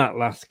won that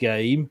last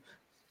game,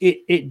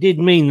 it did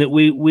mean that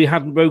we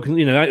hadn't broken,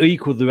 you know,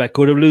 equaled the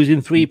record of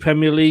losing 3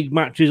 Premier League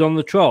matches on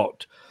the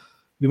trot.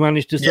 We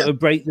managed to sort of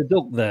break the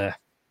duck there.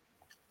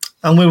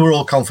 And we were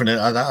all confident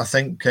of that, I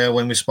think,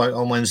 when we spoke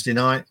on Wednesday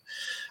night.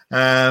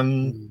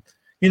 You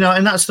know,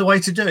 and that's the way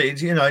to do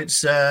it. You know,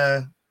 it's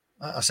I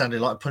sounded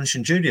like Punch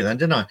and Judy then,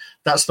 didn't I?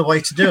 That's the way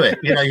to do it.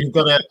 You know, you've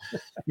got to,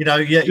 you know,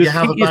 you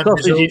have a bad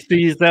result for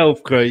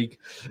yourself, Craig.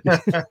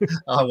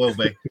 I will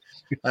be.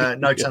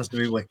 No chance to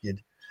be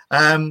wicked.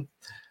 You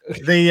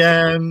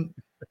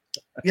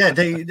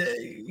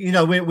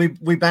know,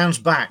 we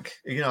bounced back.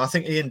 You know, I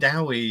think Ian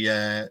Dowie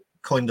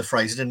coined the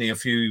phrase, didn't he, a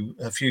few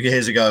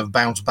years ago, of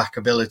bounce back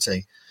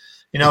ability.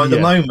 You know, at the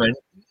moment,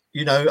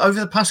 you know, over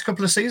the past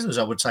couple of seasons,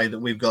 I would say that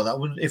we've got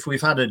that. If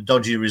we've had a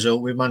dodgy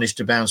result, we've managed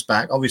to bounce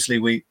back. Obviously,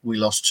 we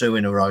lost 2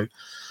 in a row.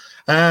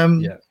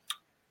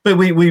 But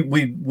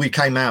we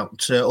came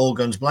out all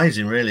guns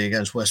blazing, really,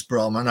 against West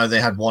Brom. I know they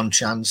had one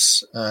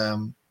chance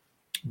and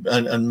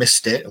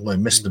missed it. Well,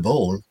 missed the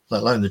ball,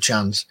 let alone the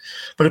chance.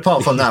 But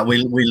apart from that,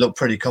 we look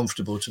pretty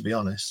comfortable, to be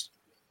honest.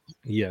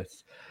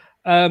 Yes.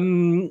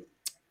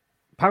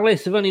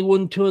 Palace have only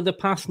won 2 of the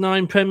past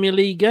 9 Premier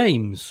League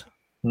games.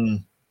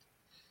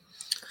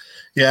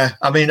 Yeah,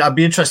 I mean, I'd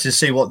be interested to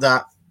see what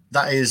that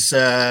is,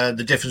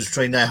 the difference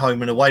between their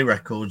home and away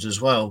records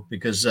as well,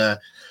 because I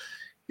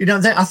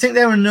think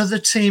they're another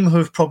team who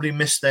have probably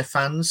missed their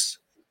fans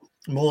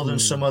more than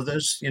some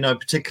others.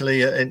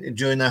 Particularly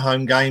during their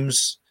home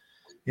games.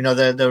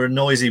 They're a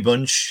noisy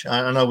bunch.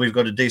 I know we've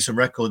got a decent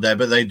record there,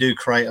 but they do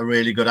create a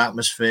really good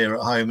atmosphere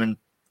at home, and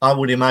I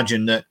would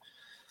imagine that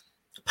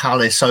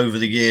Palace over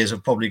the years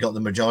have probably got the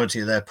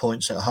majority of their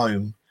points at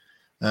home.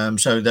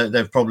 So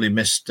they've probably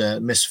missed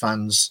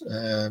fans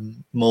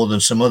more than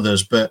some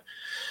others. But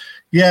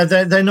yeah,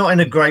 they're not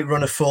in a great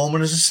run of form.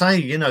 And as I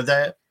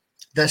say,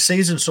 their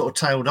season sort of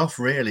tailed off,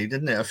 really,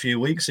 didn't it? A few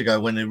weeks ago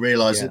when they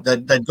realised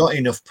that they'd got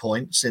enough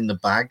points in the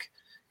bag.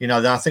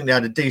 I think they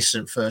had a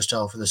decent first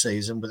half of the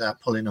season without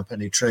pulling up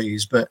any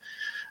trees. But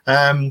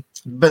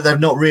they've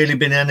not really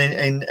been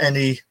in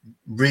any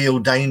real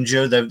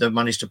danger. They've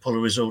managed to pull a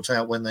result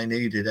out when they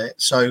needed it.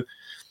 So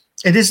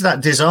it is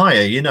that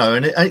desire,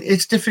 and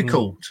it's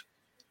difficult.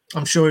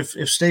 I'm sure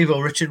if Steve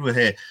or Richard were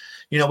here,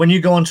 when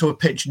you go onto a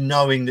pitch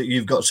knowing that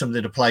you've got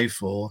something to play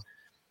for,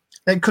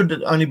 it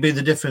could only be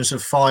the difference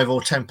of 5 or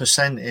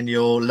 10% in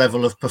your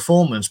level of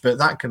performance, but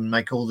that can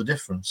make all the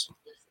difference.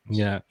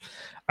 Yeah.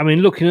 I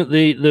mean, looking at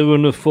the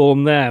run of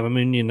form there, I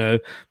mean,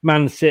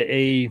 Man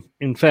City,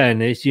 in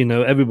fairness,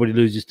 everybody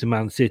loses to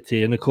Man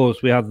City. And, of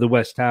course, we have the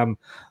West Ham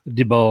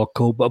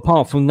debacle. But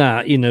apart from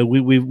that,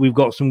 we've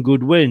got some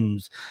good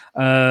wins.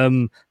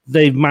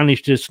 They've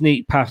managed to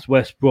sneak past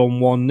West Brom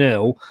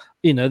 1-0.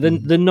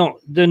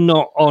 They're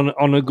not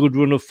on a good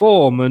run of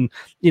form. And,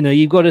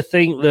 you've got to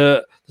think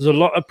that there's a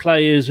lot of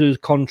players whose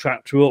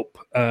contracts are up,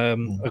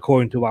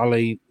 according to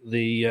Ali,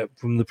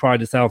 from the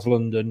Pride of South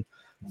London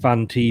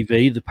fan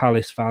TV, the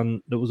Palace fan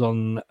that was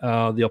on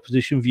the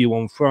Opposition View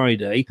on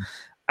Friday.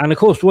 And of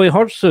course, Roy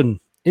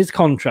Hodgson, his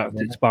contract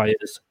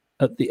expires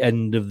at the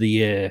end of the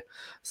year.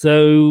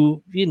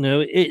 So,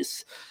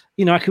 it's,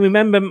 I can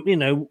remember,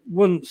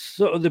 once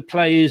sort of the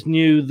players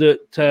knew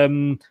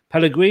that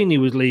Pellegrini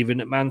was leaving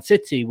at Man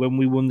City when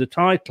we won the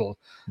title.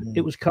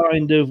 It was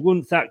kind of,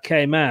 once that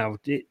came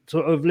out, it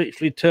sort of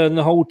literally turned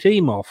the whole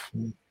team off.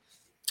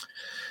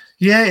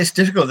 Yeah, it's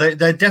difficult.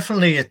 They're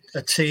definitely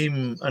a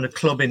team and a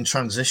club in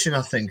transition,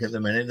 I think, at the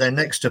minute. Their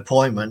next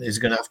appointment is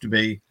going to have to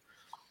be,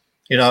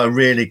 a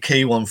really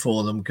key one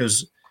for them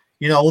because,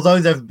 although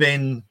they've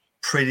been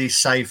pretty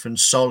safe and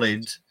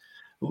solid,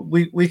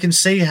 we can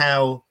see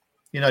how,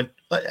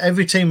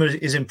 every team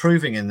is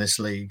improving in this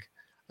league.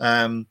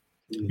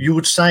 You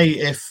would say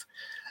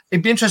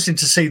it'd be interesting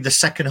to see the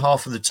second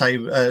half of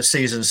the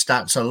season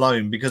stats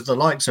alone because the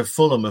likes of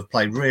Fulham have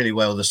played really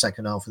well the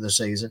second half of the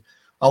season.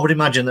 I would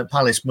imagine that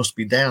Palace must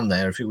be down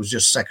there if it was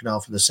just second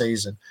half of the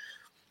season.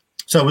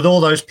 So with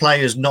all those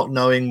players not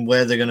knowing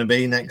where they're going to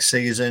be next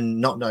season,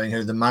 not knowing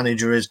who the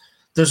manager is,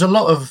 there's a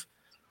lot of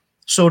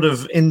sort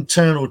of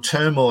internal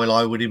turmoil,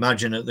 I would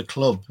imagine, at the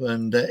club.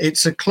 And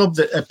it's a club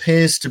that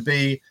appears to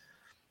be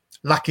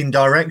lacking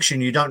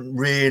direction. You don't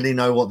really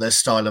know what their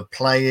style of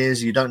play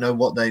is. You don't know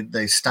what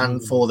they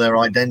stand for, their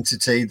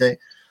identity. They're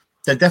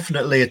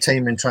definitely a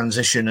team in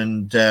transition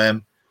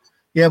and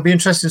it'll be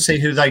interesting to see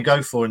who they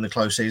go for in the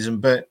close season.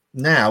 But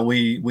now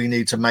we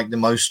need to make the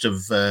most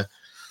of the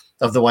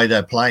way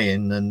they're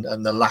playing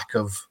and the lack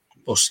of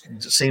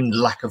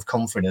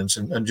confidence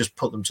and just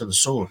put them to the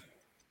sword.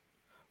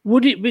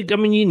 Would it be? I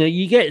mean,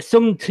 you get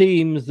some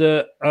teams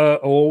that are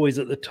always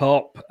at the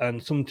top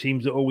and some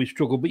teams that always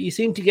struggle, but you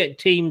seem to get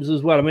teams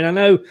as well. I mean, I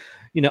know,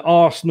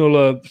 Arsenal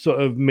are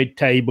sort of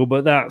mid-table,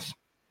 but that's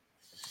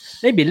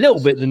maybe a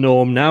little bit the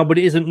norm now, but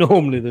it isn't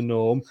normally the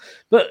norm.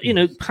 But,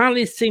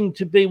 Palace seem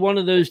to be one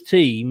of those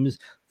teams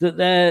that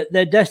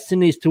their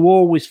destiny is to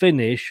always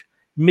finish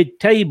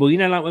mid-table.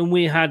 Like when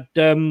we had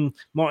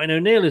Martin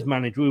O'Neill as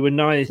manager, we were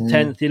 9th,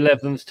 10th,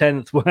 11th,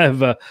 10th,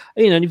 whatever.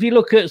 And if you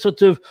look at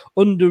sort of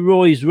under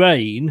Roy's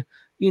reign,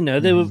 they were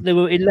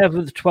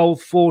 11th,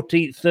 12th,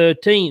 14th,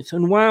 13th.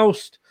 And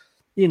whilst,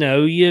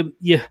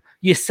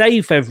 you're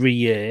safe every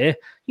year,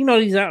 you're not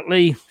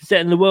exactly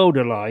setting the world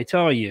alight,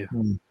 are you?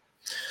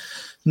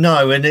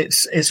 No, and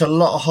it's a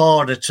lot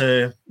harder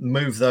to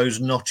move those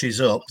notches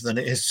up than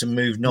it is to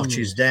move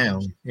notches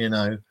down,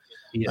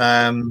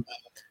 Yeah.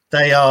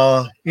 They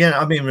are,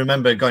 I mean,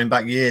 remember going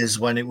back years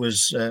when it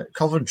was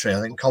Coventry. I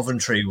think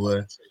Coventry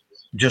were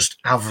just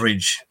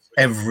average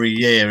every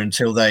year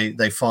until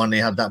they finally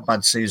had that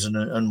bad season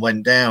and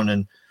went down.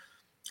 And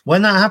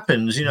when that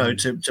happens,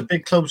 to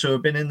big clubs who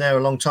have been in there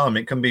a long time,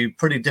 it can be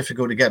pretty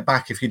difficult to get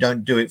back if you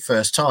don't do it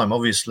first time.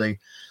 Obviously,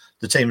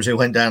 the teams who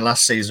went down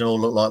last season all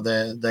look like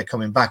they're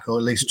coming back, or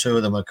at least 2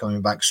 of them are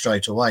coming back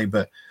straight away.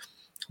 But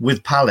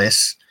with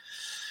Palace,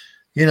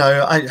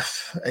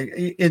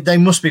 they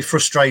must be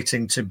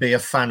frustrating to be a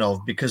fan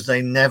of because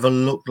they never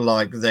look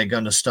like they're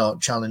going to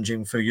start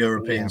challenging for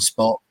European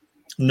spot,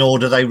 nor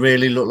do they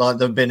really look like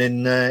they've been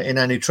in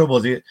any trouble.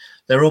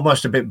 They're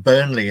almost a bit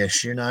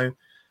Burnley-ish,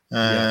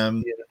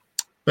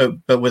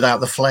 but without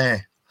the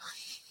flair.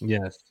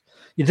 Yes.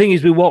 The thing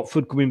is, with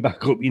Watford coming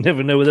back up, you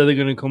never know whether they're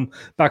going to come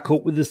back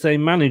up with the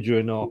same manager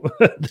or not.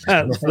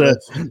 that's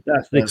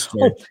the.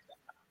 Oh,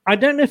 I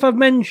don't know if I've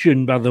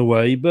mentioned, by the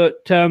way,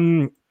 but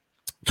Tottenham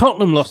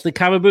lost the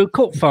Carabao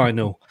Cup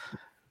final.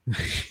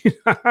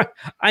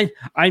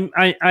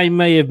 I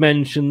may have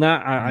mentioned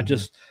that. I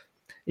just.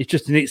 It's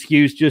just an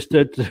excuse just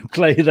to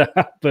play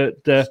that, but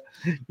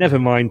never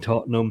mind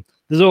Tottenham.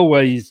 There's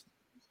always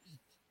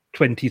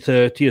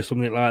 2030 or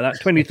something like that.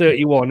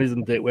 2031,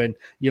 isn't it? When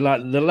you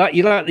like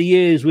the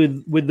years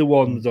with the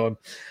ones on.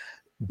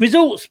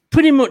 Results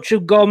pretty much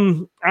have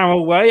gone our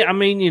way. I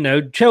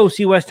mean,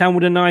 Chelsea, West Ham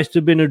would have nice to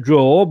have been a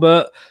draw,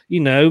 but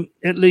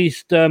at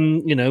least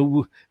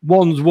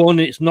one's won.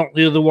 It's knocked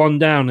the other one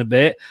down a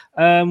bit.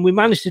 We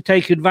managed to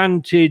take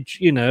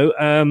advantage,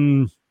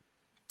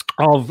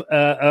 of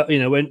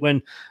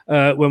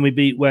when we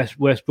beat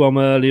West Brom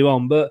earlier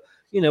on. But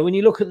when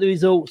you look at the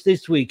results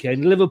this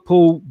weekend,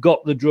 Liverpool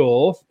got the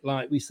draw,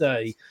 like we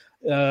say.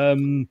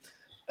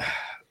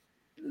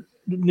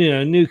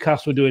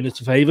 Newcastle doing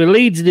us a favour.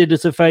 Leeds did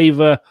us a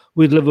favour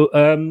with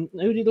Liverpool.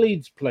 Who did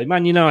Leeds play?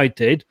 Man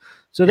United.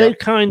 So they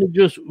kind of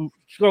just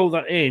scroll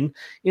that in.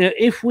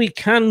 If we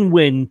can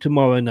win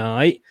tomorrow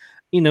night,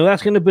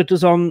 that's going to put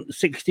us on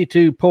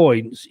 62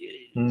 points.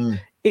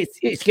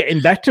 It's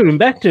getting better and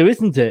better,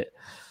 isn't it?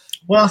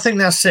 Well, I think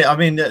that's it. I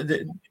mean,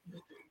 the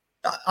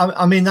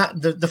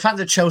fact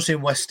that Chelsea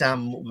and West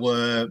Ham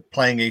were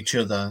playing each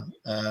other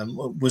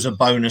was a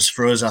bonus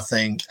for us, I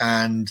think.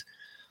 And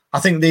I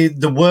think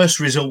the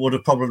worst result would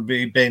have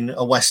probably been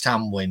a West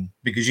Ham win,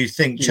 because you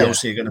think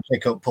Chelsea are going to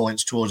pick up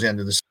points towards the end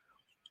of the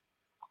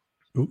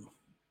season.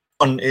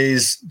 One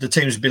is the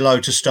teams below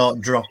to start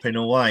dropping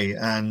away,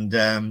 and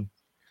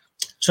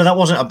so that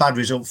wasn't a bad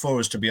result for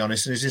us, to be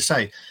honest. And as you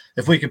say,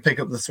 if we could pick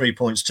up the 3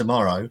 points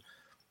tomorrow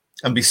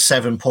and be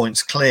 7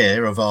 points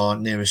clear of our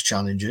nearest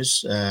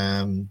challengers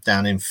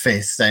down in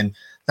fifth, then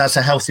that's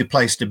a healthy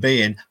place to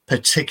be in,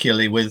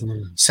 particularly with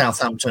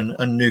Southampton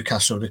and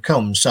Newcastle to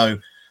come. So,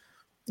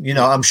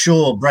 I'm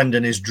sure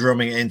Brendan is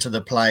drumming it into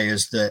the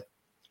players that,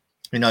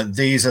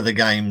 these are the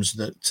games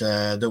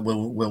that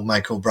will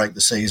make or break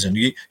the season.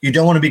 You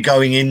don't want to be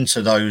going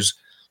into those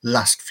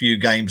last few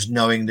games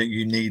knowing that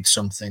you need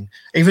something,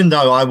 even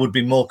though I would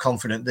be more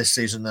confident this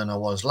season than I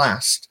was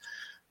last.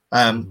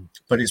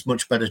 But it's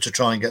much better to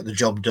try and get the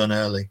job done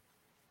early.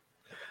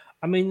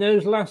 I mean,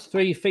 those last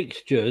three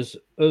fixtures,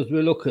 as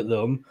we look at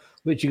them,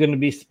 which are going to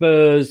be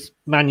Spurs,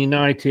 Man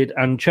United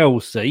and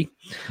Chelsea.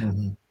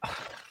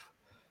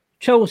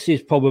 Chelsea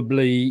is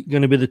probably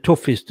going to be the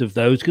toughest of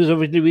those, because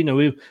obviously we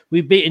know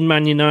we've beaten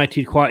Man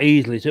United quite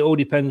easily, so it all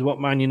depends what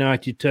Man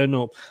United turn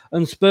up.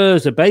 And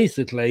Spurs are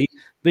basically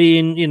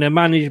being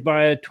managed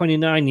by a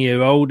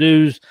 29-year-old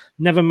who's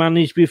never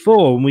managed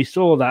before, and we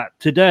saw that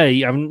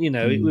today.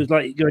 It was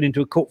like going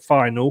into a cup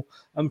final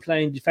and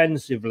playing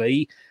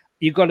defensively.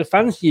 You've got to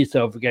fancy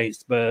yourself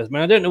against Spurs.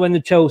 I don't know when the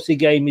Chelsea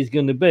game is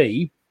going to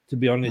be, to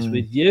be honest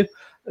with you,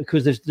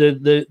 because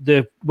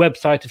the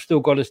website have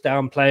still got us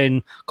down playing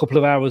a couple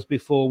of hours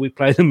before we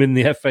play them in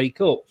the FA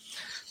Cup.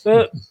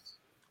 But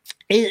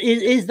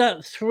is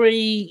that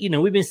three?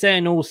 We've been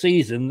saying all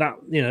season that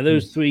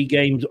those 3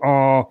 games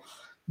are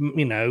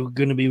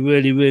going to be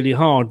really, really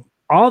hard.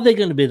 Are they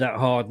going to be that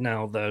hard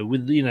now, though,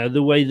 with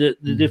the way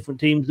that the different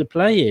teams are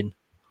playing?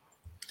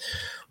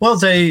 Well,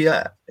 they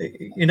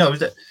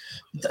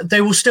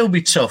will still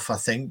be tough, I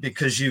think,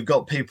 because you've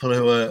got people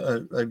who are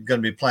going to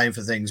be playing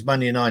for things.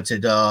 Man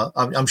United are,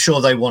 I'm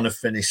sure they want to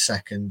finish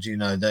second.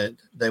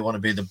 They want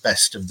to be the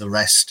best of the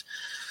rest.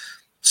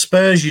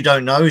 Spurs, you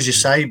don't know, as you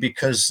say,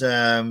 because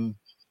of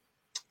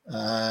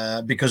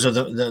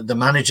the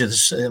manager.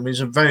 It's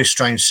a very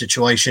strange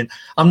situation.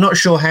 I'm not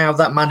sure how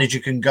that manager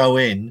can go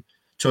in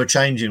to a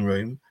changing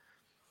room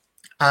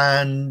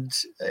and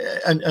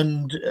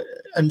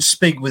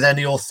speak with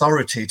any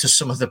authority to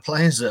some of the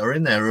players that are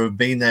in there who have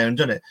been there and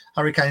done it.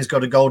 Harry Kane's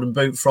got a golden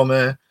boot from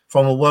a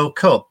World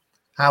Cup.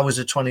 How is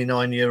a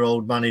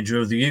 29-year-old manager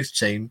of the youth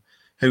team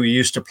who he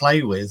used to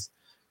play with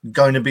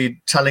going to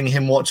be telling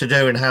him what to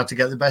do and how to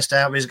get the best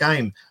out of his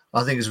game?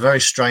 I think it's a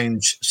very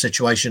strange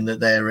situation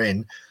that they're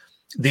in.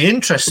 The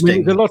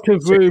interesting... there's a lot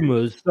of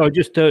rumours. So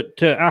just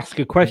to ask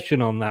a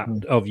question on that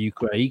of you,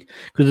 Craig,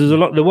 because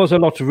there was a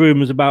lot of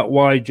rumours about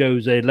why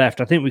Jose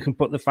left. I think we can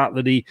put the fact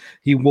that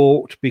he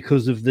walked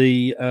because of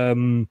the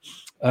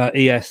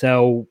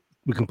ESL.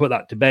 We can put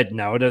that to bed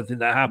now. I don't think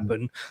that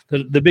happened.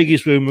 The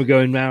biggest rumour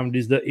going around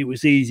is that it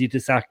was easy to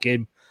sack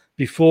him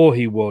before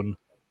he won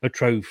a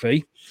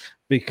trophy,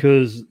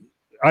 because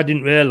I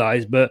didn't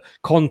realise, but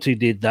Conte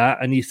did that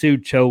and he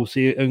sued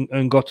Chelsea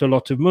and got a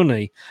lot of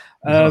money.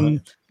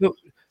 But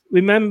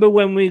remember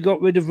when we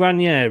got rid of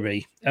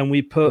Ranieri and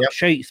we put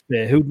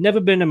Shakespeare, who'd never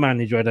been a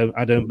manager,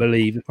 I don't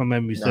believe, if my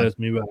memory serves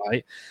me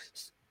right.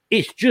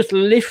 It's just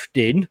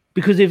lifting,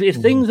 because if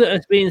things that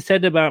are being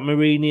said about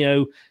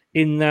Mourinho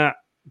in that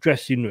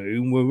dressing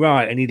room were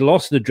right and he'd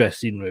lost the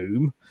dressing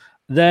room,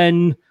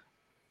 then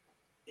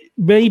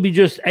maybe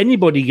just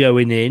anybody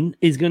going in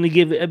is going to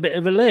give it a bit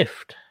of a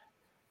lift.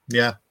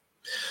 Yeah,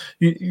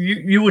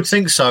 you would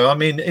think so. I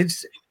mean,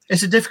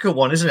 It's a difficult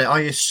one, isn't it?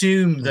 I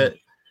assume that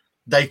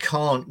they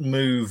can't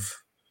move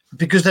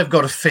because they've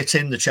got to fit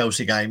in the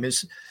Chelsea game.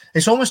 It's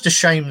almost a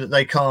shame that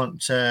they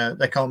can't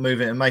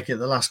move it and make it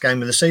the last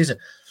game of the season.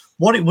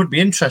 What it would be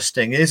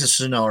interesting is a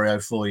scenario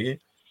for you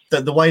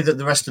that the way that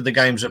the rest of the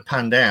games are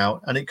panned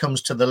out, and it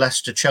comes to the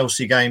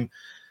Leicester-Chelsea game,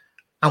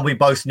 and we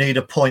both need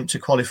a point to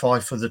qualify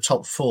for the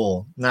top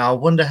 4. Now, I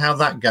wonder how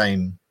that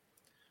game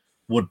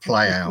would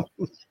play out.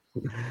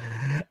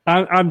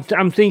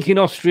 I'm thinking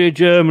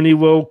Austria-Germany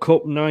World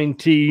Cup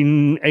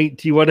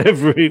 1980,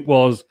 whatever it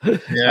was. Yeah.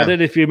 I don't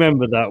know if you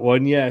remember that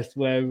one. Yes,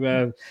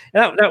 where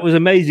that was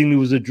amazing. It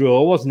was a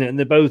draw, wasn't it? And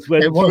they both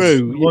went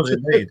through. It was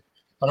indeed.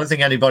 I don't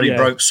think anybody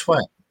broke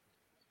sweat.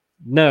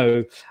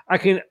 No,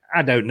 I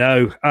don't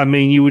know. I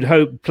mean, you would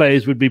hope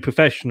players would be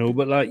professional,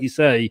 but like you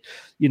say,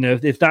 you know,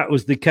 if that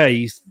was the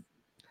case,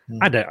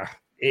 I don't.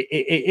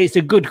 It's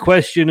a good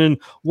question and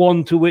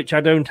one to which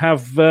I don't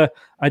have a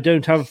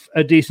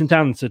decent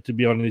answer, to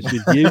be honest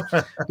with you.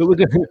 But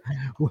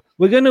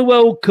we're going to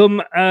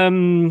welcome.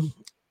 And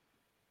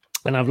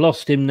I've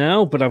lost him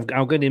now, but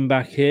I'll get him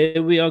back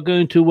here. We are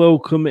going to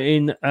welcome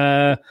in.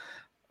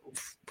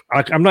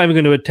 I'm not even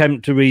going to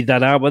attempt to read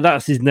that out, but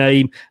that's his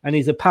name, and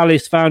he's a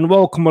Palace fan.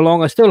 Welcome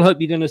along. I still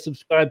hope you're going to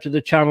subscribe to the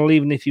channel,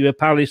 even if you're a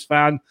Palace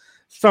fan.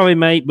 Sorry,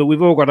 mate, but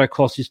we've all got our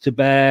crosses to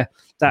bear.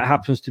 That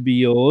happens to be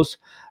yours.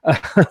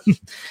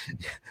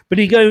 But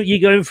you're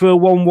going for a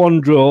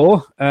 1-1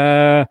 draw.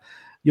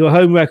 Your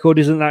home record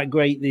isn't that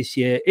great this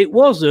year. It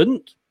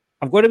wasn't.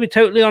 I've got to be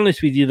totally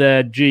honest with you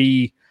there,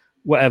 G.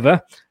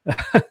 Whatever.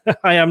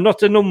 I am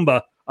not a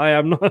number.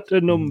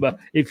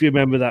 If you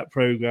remember that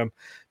program.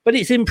 But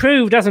it's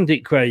improved, hasn't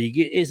it, Craig?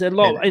 It's a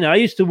lot. You know, I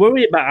used to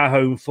worry about our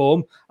home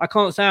form. I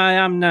can't say I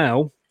am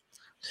now.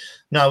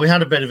 No, we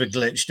had a bit of a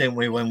glitch, didn't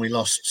we, when we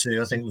lost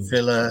to, I think,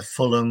 Villa,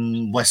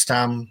 Fulham, West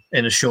Ham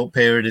in a short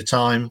period of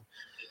time.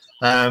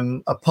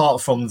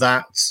 Apart from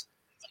that,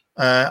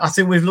 I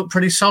think we've looked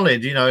pretty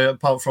solid, you know,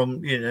 apart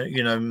from,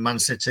 you know, Man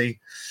City.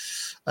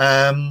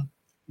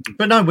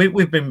 But no,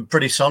 we've been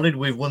pretty solid.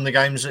 We've won the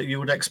games that you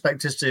would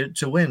expect us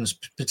to win,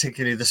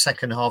 particularly the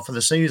second half of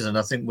the season.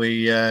 I think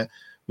we're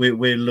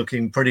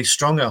looking pretty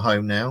strong at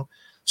home now.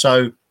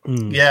 So,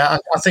 yeah,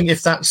 I think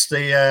if that's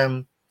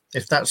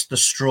the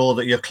straw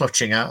that you're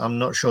clutching at, I'm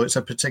not sure it's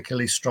a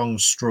particularly strong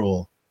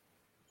straw.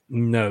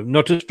 No,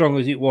 not as strong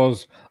as it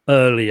was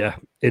earlier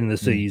in the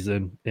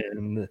season.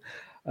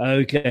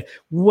 Okay,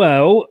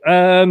 well,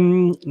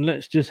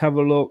 let's just have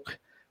a look.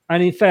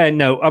 And in fair,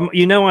 no,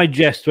 you know, I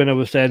jest when I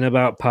was saying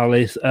about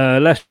Palace.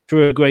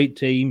 Leicester are a great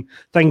team.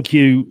 Thank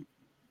you,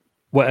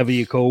 whatever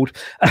you're called.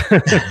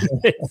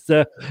 It's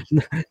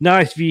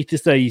nice for you to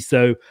say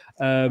so.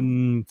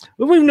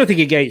 We've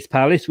nothing against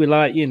Palace. We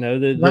like, you know,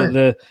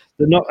 they're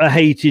not a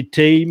hated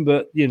team,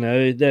 but you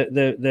know,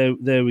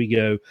 there we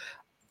go.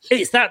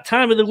 It's that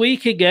time of the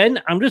week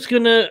again. I'm just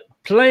going to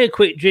play a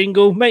quick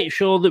jingle, make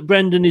sure that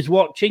Brendan is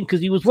watching, because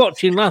he was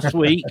watching last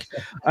week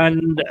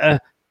and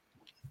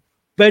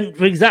went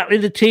for exactly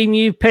the team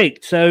you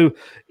picked. So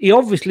he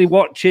obviously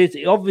watches.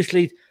 He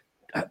obviously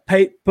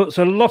puts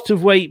a lot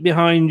of weight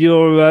behind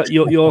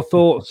your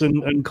thoughts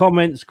and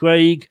comments,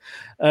 Craig.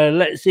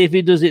 Let's see if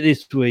he does it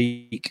this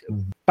week.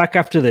 Back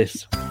after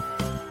this.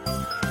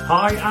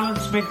 Hi, Alan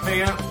Smith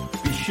here.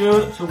 Be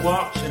sure to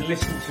watch and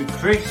listen to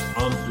Chris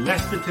on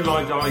Leicester Till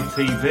I Die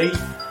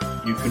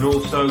TV. You can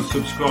also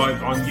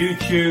subscribe on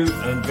YouTube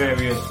and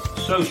various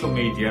social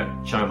media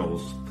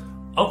channels.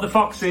 Up the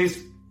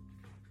Foxes!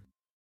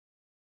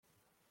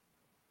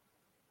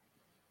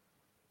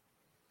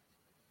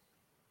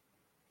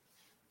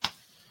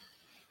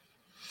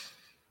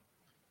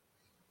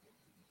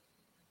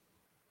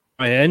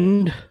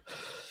 End.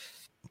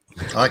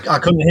 I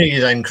couldn't hear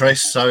you then,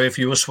 Chris. So if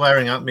you were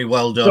swearing at me,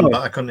 well done. Sorry.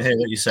 But I couldn't hear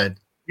what you said.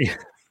 Yeah.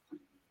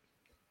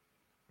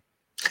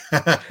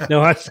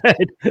 No, I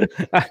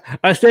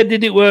said,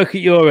 did it work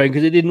at your end?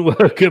 Because it didn't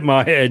work at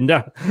my end.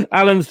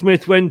 Alan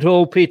Smith went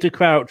all Peter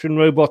Crouch and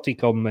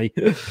robotic on me.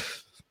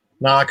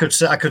 No, I could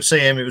see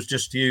him. It was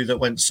just you that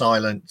went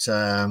silent.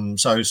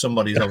 So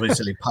somebody's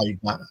obviously paid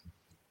that.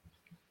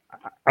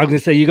 I'm going to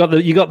say you got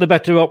the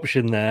better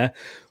option there.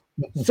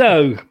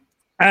 So.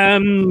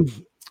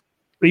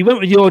 We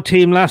went with your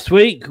team last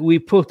week. We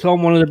put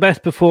on one of the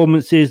best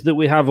performances that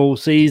we have all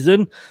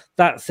season.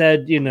 That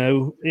said, you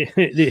know,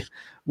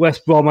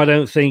 West Brom, I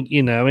don't think,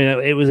 you know,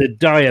 it was a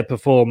dire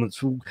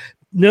performance.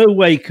 No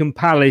way can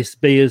Palace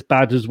be as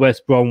bad as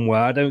West Brom were.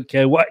 I don't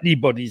care what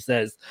anybody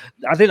says.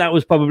 I think that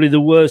was probably the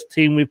worst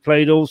team we've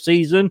played all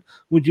season.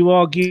 Would you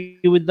argue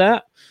with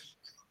that?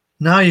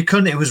 No, you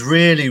couldn't. I was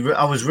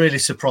really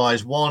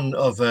surprised. One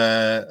of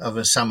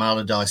a Sam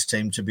Allardyce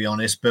team, to be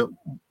honest, but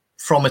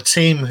from a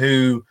team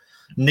who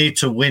need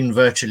to win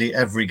virtually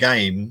every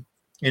game.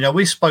 You know,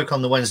 we spoke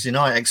on the Wednesday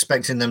night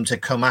expecting them to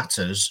come at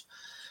us,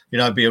 you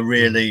know, be a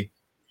really,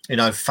 you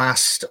know,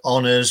 fast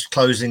on us,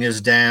 closing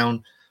us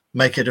down,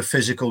 make it a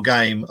physical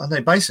game. And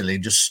they basically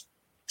just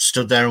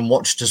stood there and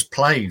watched us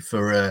play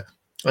for at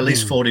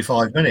least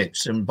 45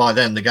 minutes. And by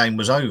then the game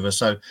was over.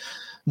 So,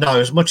 no,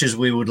 as much as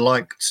we would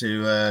like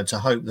to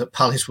hope that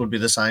Palace would be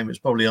the same, it's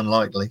probably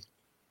unlikely.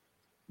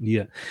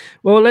 Yeah.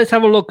 Well, let's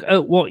have a look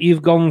at what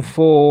you've gone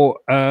for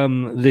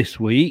this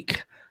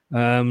week.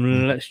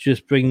 Let's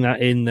just bring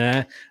that in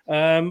there.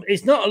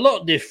 It's not a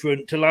lot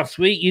different to last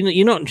week.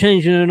 You're not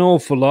changing an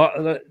awful lot.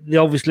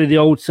 Obviously, the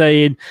old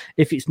saying,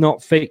 if it's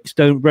not fixed,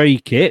 don't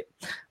break it.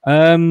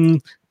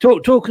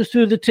 Talk us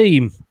through the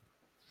team.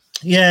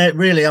 Yeah,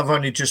 really, I've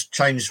only just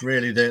changed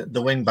really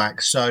the wing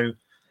back. So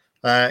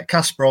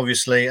Kasper,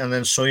 obviously, and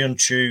then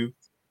Soyuncu,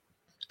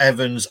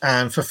 Evans,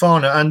 and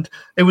Fofana. And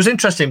it was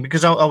interesting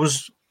because I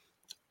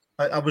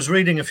was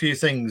reading a few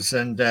things,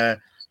 and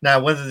now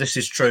whether this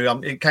is true,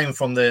 it came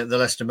from the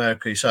Leicester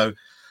Mercury, so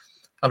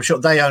I'm sure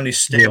they only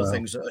steal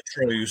things that are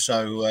true.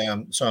 So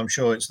I'm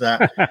sure it's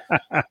that.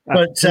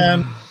 But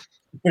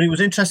it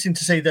was interesting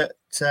to see that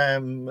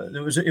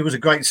it was a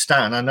great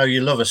stat. And I know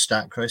you love a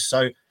stat, Chris.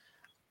 So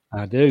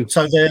I do.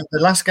 So the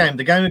last game,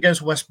 the game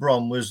against West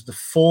Brom, was the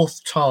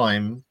 4th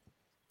time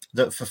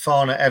that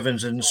Fofana,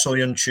 Evans, and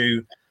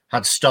Soyuncu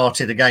had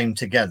started a game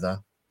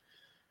together,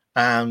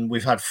 and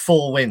we've had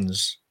 4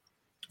 wins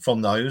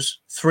from those,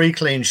 3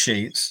 clean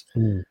sheets,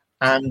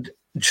 and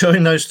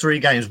during those 3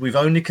 games, we've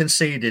only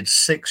conceded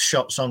 6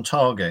 shots on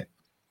target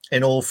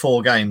in all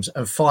 4 games,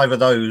 and 5 of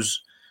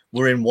those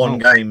were in one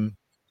game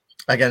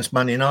against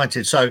Man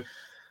United. So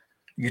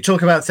you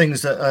talk about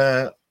things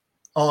that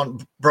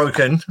aren't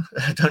broken,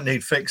 don't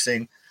need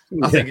fixing.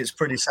 I think it's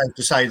pretty safe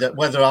to say that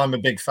whether I'm a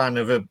big fan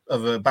of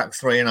a back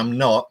 3, and I'm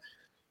not,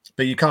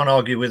 but you can't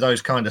argue with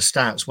those kind of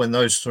stats when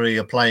those 3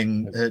 are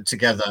playing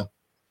together.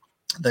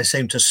 They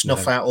seem to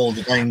snuff out all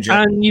the danger.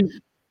 And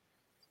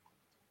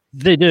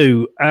they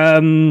do.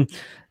 Going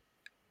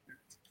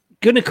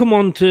to come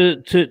on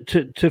to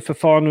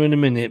Fofana in a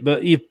minute,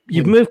 but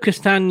you've moved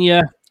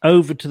Castagna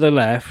over to the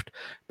left.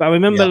 But I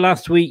remember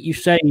last week you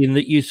saying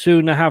that you'd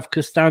sooner have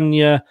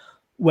Castagna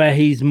where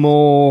he's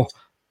more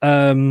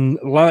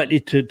likely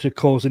to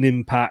cause an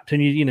impact.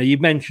 And you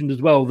mentioned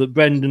as well that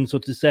Brendan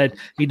sort of said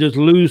he does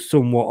lose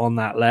somewhat on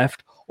that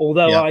left.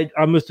 Although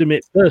I must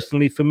admit,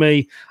 personally, for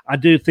me, I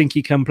do think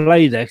he can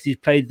play there because he's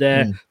played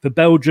there for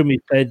Belgium, he's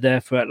played there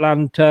for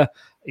Atlanta,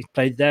 he's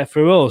played there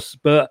for us.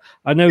 But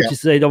I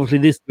noticed that obviously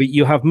this week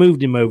you have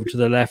moved him over to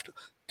the left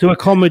to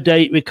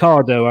accommodate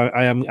Ricardo.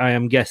 I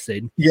am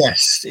guessing.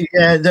 Yes,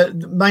 yeah. The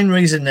main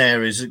reason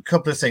there is a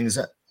couple of things.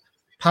 That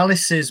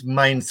Palace's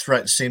main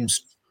threat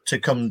seems to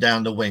come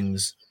down the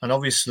wings, and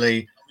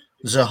obviously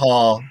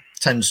Zaha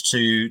tends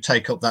to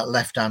take up that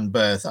left-hand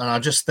berth, and I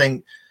just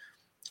think.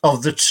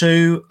 Of the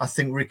 2, I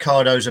think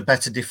Ricardo's a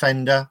better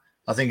defender.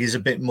 I think he's a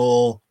bit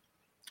more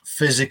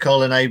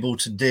physical and able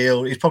to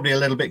deal. He's probably a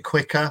little bit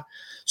quicker.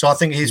 So I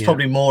think he's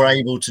probably more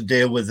able to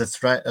deal with the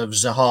threat of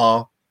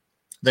Zaha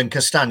than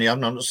Castagna. I'm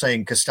not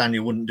saying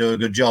Castagna wouldn't do a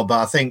good job, but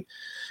I think,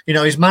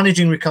 he's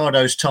managing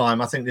Ricardo's time.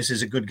 I think this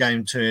is a good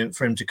game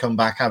for him to come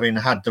back having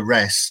had the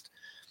rest.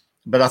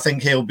 But I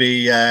think he'll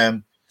be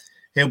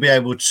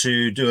able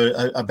to do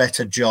a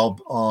better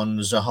job on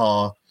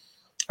Zaha.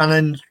 And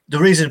then the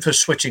reason for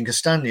switching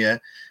Castagna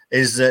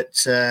is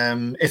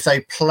that if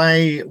they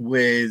play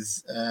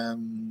with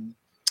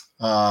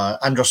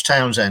Andros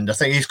Townsend, I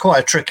think he's quite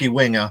a tricky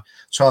winger.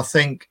 So I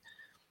think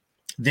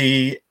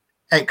the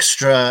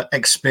extra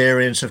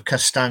experience of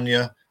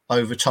Castagna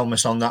over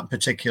Thomas on that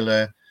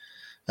particular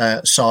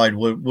side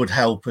would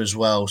help as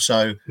well.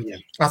 So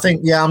I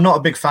think, I'm not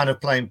a big fan of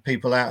playing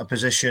people out of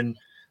position,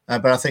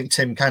 but I think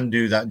Tim can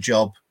do that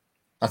job.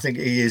 I think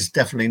he is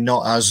definitely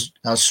not as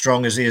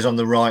strong as he is on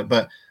the right,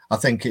 but I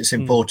think it's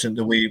important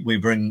that we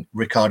bring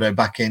Ricardo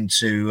back in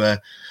to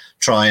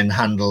try and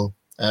handle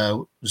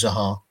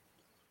Zaha.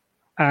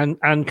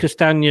 And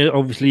Castagna,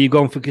 obviously, you've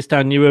gone for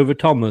Castagna over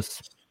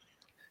Thomas.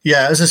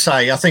 Yeah, as I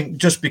say, I think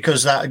just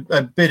because that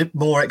a bit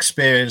more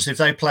experience, if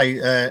they play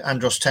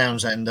Andros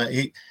Townsend,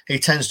 he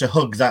tends to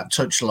hug that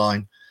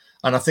touchline,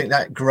 and I think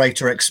that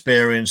greater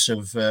experience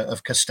of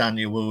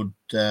Castagna will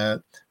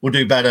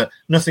do better.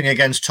 Nothing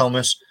against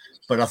Thomas.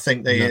 But I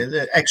think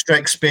the extra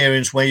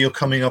experience where you're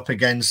coming up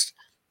against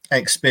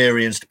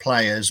experienced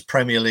players,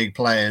 Premier League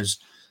players,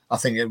 I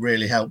think it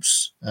really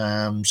helps.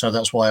 So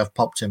that's why I've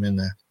popped him in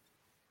there.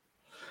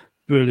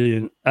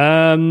 Brilliant.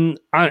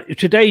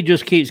 Today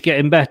just keeps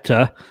getting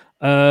better.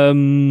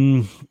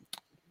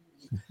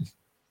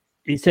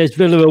 It says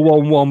Villa are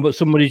 1-1, but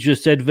somebody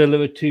just said Villa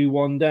are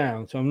 2-1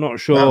 down. So I'm not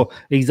sure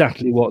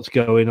exactly what's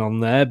going on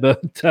there.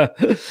 But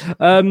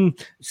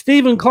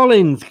Stephen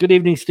Collins, good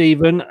evening,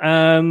 Stephen.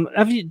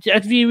 Have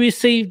you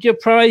received your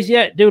prize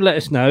yet? Do let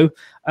us know.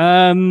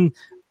 Brendan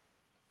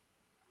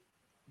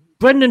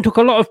took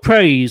a lot of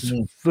praise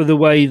for the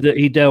way that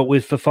he dealt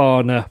with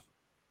Fofana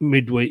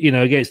midweek,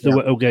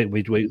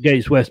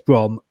 against West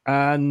Brom,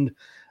 and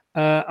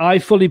I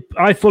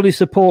fully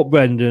support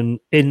Brendan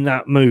in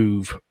that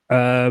move.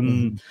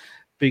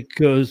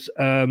 Because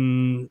I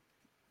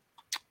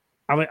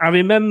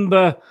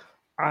remember,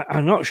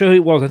 I'm not sure who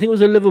it was. I think it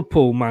was a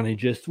Liverpool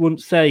manager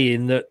once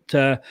saying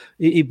that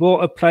he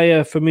bought a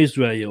player from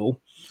Israel,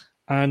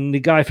 And the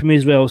guy from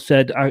Israel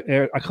said,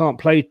 I can't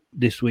play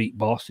this week,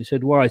 boss. He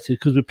said, why? He said,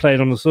 because we're playing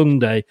on a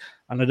Sunday,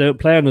 and I don't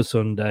play on a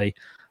Sunday.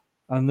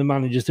 And the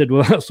manager said,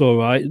 well, that's all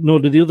right.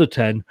 Nor do the other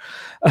 10.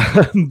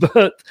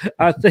 But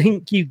I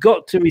think you've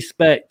got to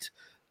respect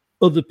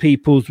other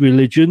people's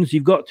religions.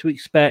 You've got to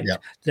expect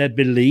their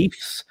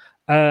beliefs.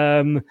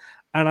 And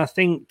I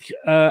think,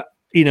 we're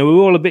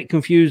all a bit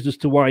confused as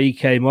to why he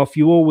came off.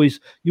 You always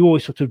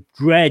sort of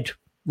dread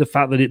the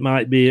fact that it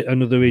might be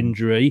another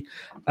injury.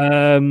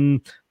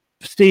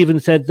 Stephen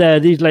said there,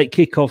 these late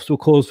kickoffs will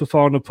cause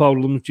Fofana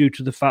problems due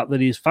to the fact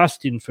that he's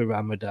fasting for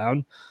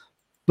Ramadan.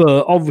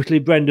 But obviously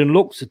Brendan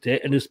looks at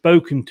it and has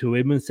spoken to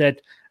him and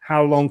said,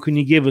 how long can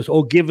you give us?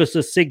 Or give us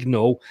a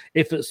signal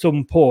if at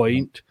some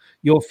point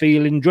you're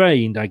feeling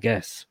drained, I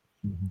guess.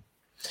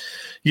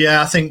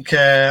 Yeah, I think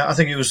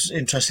it was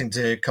interesting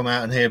to come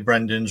out and hear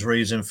Brendan's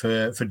reason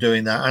for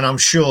doing that. And I'm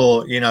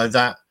sure,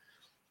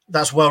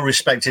 that's well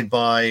respected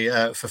by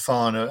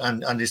Fofana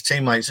and his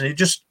teammates. And it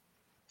just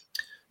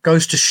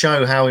goes to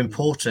show how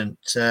important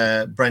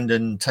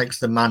Brendan takes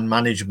the man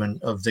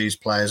management of these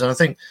players. And I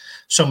think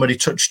somebody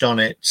touched on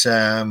it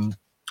on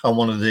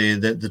one of the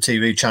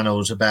TV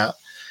channels about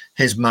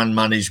his man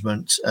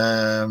management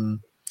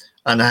and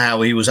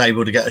how he was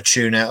able to get a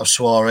tune out of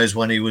Suarez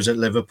when he was at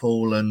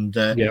Liverpool. And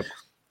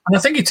I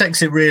think he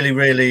takes it really,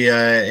 really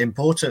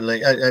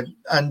importantly.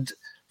 And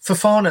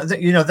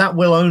Fofana, that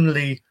will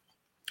only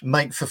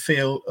make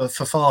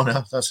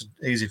Fofana, that's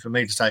easy for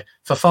me to say,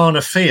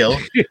 Fofana feel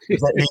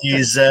that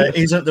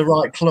he's at the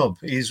right club.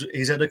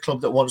 He's at a club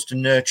that wants to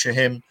nurture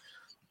him,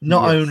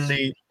 not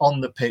only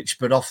on the pitch,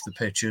 but off the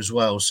pitch as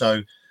well.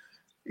 So,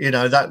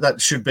 that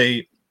should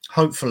be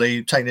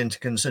hopefully taken into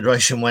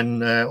consideration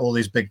when all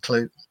these big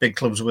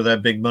clubs with their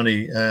big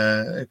money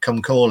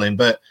come calling.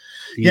 But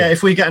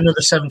if we get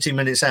another 70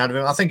 minutes out of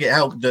him, I think it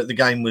helped that the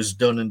game was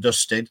done and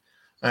dusted.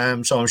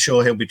 So I'm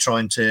sure he'll be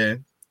trying to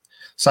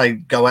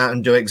go out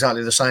and do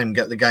exactly the same,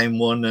 get the game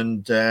won,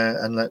 and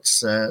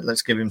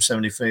let's give him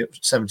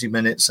 70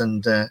 minutes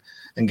and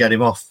get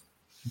him off.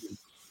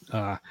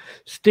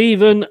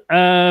 Stephen,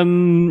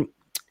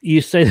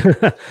 you say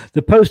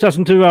the post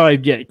hasn't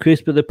arrived yet,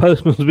 Chris, but the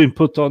postman has been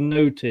put on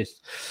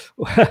notice.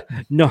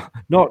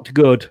 Not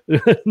good,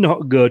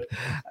 not good.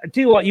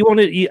 Do you what you want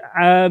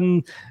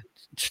to?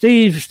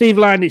 Steve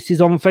Linitz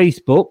is on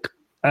Facebook.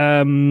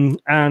 And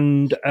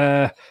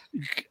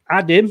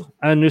add him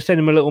and just send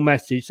him a little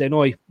message saying,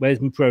 "Oi, where's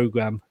my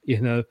program?"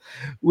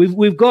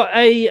 We've got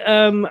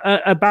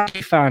a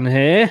Baggy fan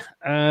here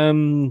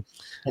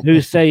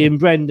who's saying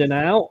Brendan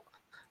out,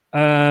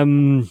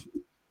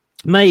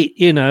 mate.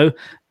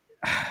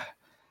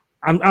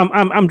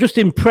 I'm just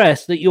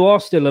impressed that you are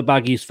still a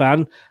Baggies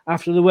fan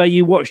after the way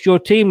you watched your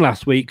team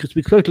last week. Because to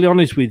be totally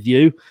honest with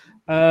you.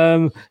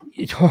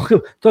 You talk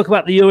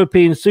about the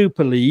European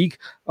Super League.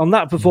 On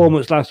that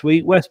performance last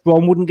week, West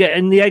Brom wouldn't get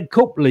in the Egg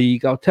Cup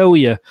League. I'll tell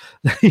you,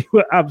 they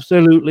were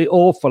absolutely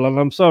awful. And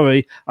I'm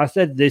sorry, I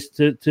said this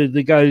to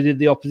the guy who did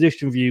the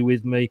opposition view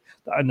with me.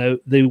 That I know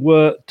they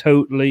were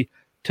totally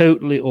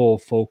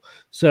awful.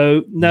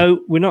 So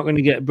no, we're not going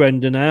to get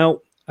Brendan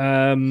out.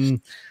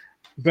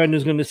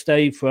 Brendan's going to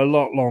stay for a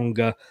lot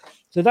longer.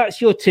 So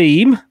that's your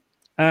team,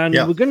 and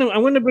I'm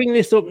going to bring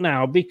this up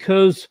now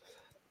because.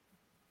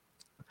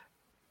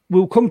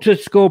 We'll come to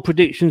score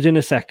predictions in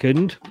a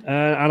second,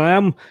 and I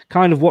am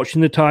kind of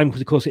watching the time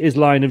because, of course, it is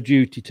Line of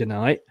Duty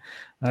tonight.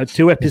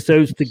 2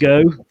 episodes to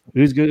go.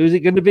 Who's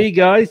it going to be,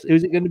 guys?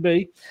 Who's it going to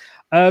be?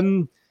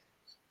 Brendan,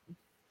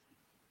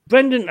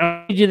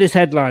 I'll read you this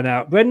headline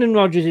out. Brendan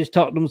Rodgers is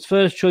Tottenham's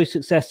first-choice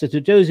successor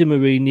to Jose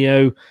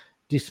Mourinho,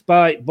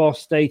 despite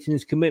Boss stating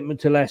his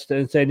commitment to Leicester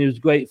and saying he was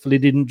grateful he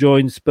didn't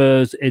join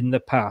Spurs in the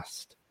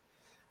past.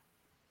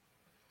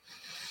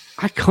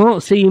 I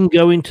can't see him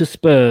going to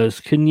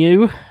Spurs. Can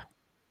you?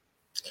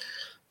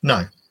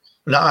 No,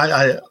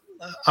 I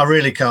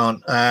really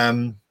can't.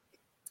 I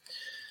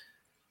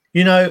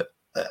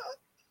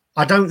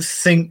don't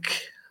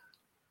think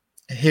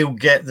he'll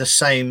get the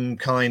same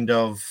kind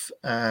of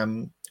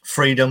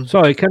freedom.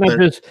 Sorry, can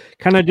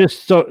I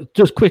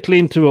just quickly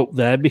interrupt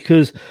there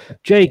because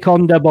Jake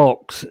on the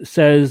box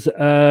says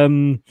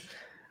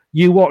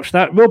you watch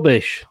that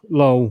rubbish,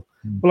 lol.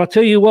 Well, I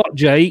tell you what,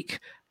 Jake.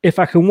 If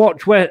I can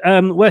watch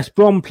West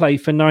Brom play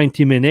for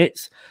 90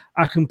 minutes,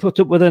 I can put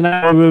up with an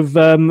hour of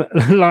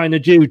Line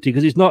of Duty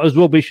because it's not as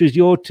rubbish as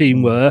your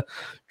team were,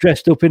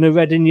 dressed up in a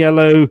red and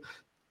yellow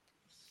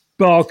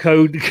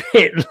barcode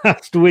kit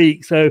last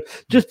week. So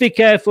just be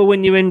careful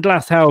when you're in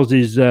glass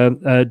houses,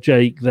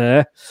 Jake,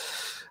 there.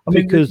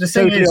 Because the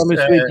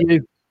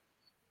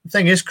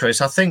thing is, Chris,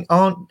 I think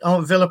aren't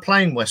Villa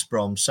playing West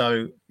Brom?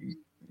 So...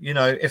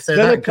 if they're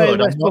that good,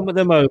 West Brom at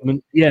the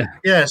moment, yeah.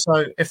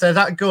 So if they're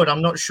that good,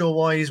 I'm not sure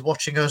why he's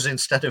watching us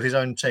instead of his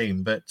own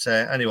team. But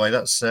anyway,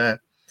 that's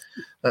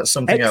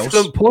something else.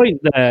 Excellent point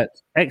there.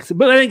 Excellent.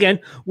 But then again,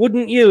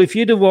 wouldn't you, if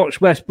you'd have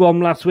watched West Brom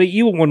last week,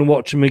 you wouldn't want to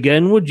watch them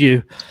again, would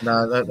you?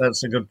 No,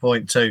 that's a good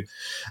point too.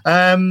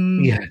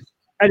 Yeah.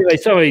 Anyway,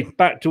 sorry.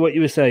 Back to what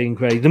you were saying,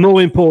 Craig. The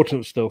more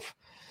important stuff.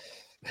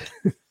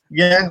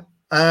 Yeah.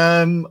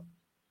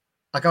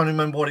 I can't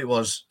remember what it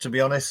was, to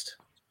be honest.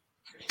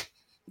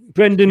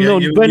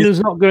 Brendan's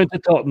not going to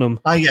Tottenham.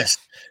 Yes.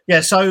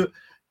 Yeah, so,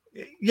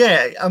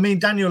 yeah, I mean,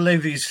 Daniel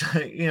Levy's,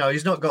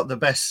 he's not got the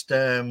best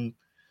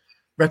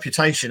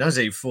reputation, has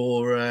he,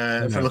 for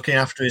looking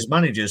after his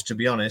managers, to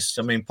be honest.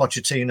 I mean,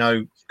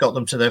 Pochettino got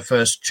them to their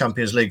first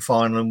Champions League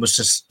final and was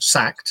just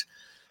sacked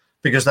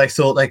because they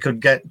thought they could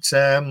get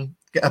a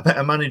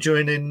better manager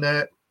in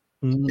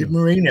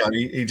Mourinho.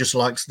 He just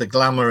likes the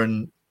glamour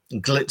and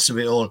glitz of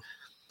it all.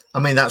 I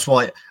mean, that's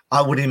why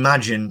I would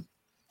imagine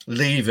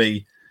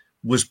Levy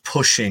was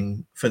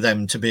pushing for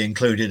them to be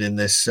included in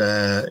this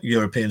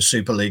European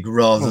Super League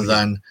rather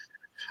than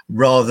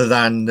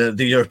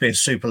the European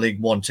Super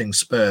League wanting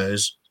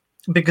Spurs,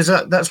 because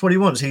that's what he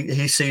wants.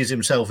 He sees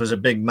himself as a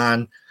big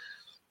man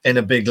in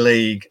a big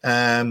league.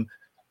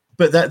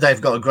 But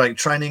they've got a great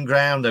training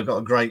ground. They've got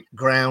a great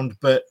ground.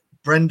 But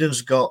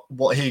Brendan's got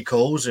what he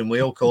calls, and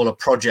we all call, a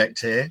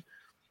project here.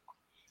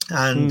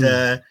 And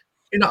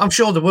I'm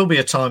sure there will be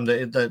a time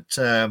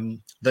that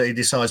he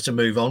decides to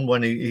move on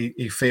when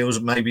he feels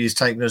maybe he's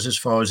taken us as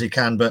far as he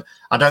can. But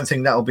I don't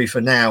think that will be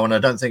for now, and I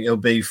don't think it'll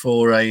be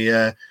for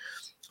a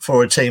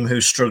team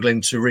who's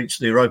struggling to reach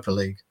the Europa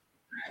League.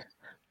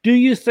 Do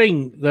you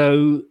think,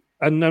 though,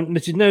 and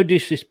this is no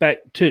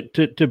disrespect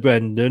to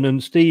Brendan,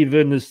 and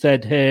Stephen has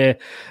said here,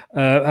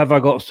 have I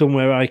got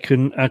somewhere I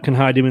can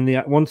hide him in the...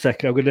 1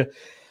 second, I'm going to...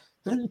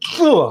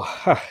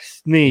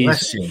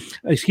 sneeze.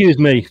 Excuse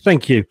me.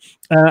 Thank you.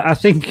 I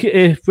think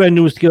if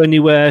Brendan was to go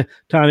anywhere,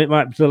 it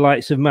might be the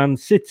likes of Man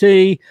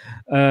City,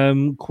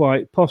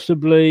 quite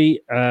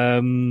possibly.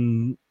 But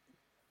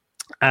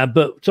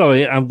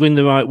sorry, I'm bringing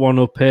the right one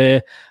up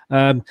here.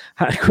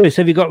 Chris,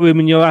 have you got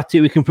room in your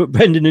attic? We can put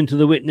Brendan into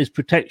the witness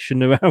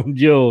protection around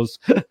yours.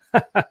 Do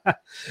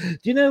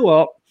you know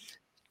what?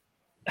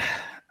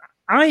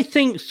 I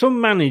think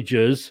some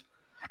managers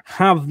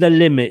have the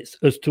limits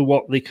as to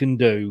what they can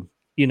do.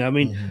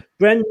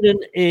 Brendan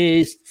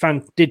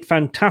did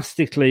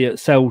fantastically at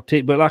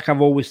Celtic, but like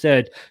I've always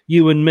said,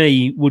 you and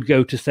me would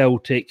go to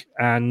Celtic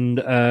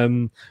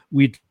and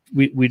we'd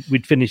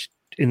finish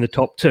in the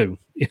top two,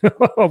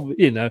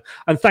 and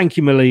thank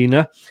you,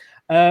 Melina.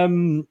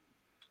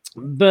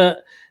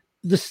 But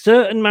the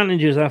certain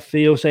managers I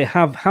feel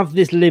have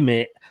this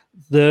limit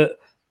that,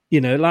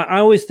 like I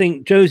always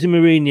think Jose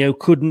Mourinho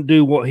couldn't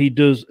do what he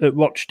does at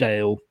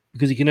Rochdale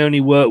because he can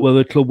only work with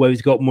a club where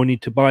he's got money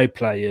to buy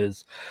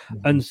players.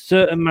 And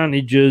certain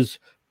managers,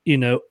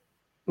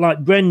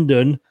 like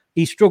Brendan,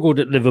 he struggled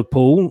at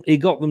Liverpool. He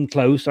got them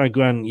close, I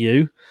grant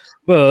you.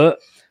 But,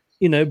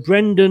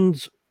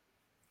 Brendan's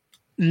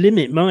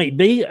limit might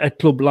be a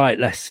club like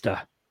Leicester.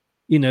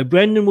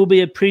 Brendan will be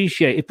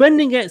appreciated. If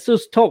Brendan gets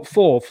us top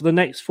 4 for the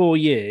next 4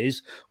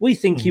 years, we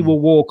think he will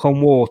walk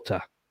on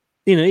water.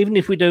 Even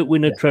if we don't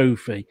win a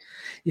trophy.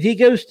 If he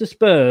goes to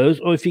Spurs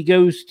or if he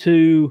goes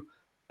to,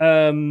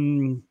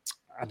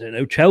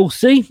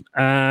 Chelsea,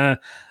 and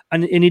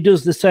he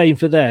does the same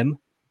for them,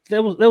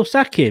 they'll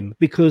sack him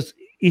because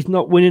he's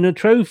not winning a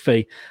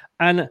trophy.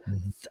 And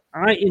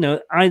I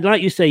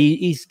like you say,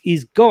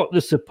 he's got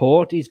the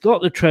support, he's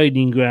got the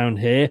training ground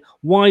here.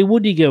 Why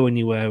would he go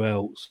anywhere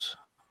else?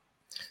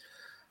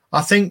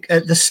 I think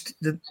at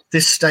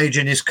this stage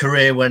in his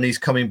career, when he's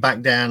coming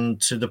back down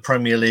to the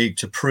Premier League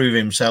to prove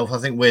himself, I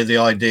think we're the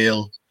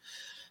ideal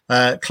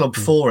club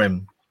for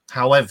him.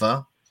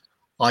 However,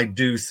 I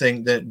do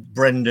think that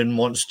Brendan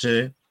wants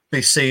to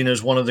be seen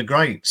as one of the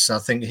greats. I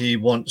think he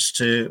wants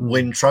to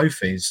win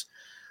trophies.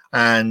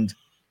 And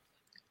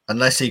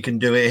unless he can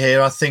do it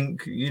here, I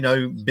think,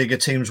 bigger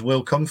teams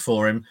will come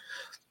for him.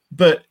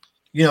 But,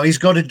 he's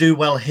got to do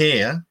well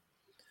here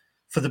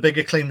for the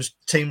bigger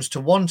teams to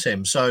want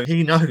him. So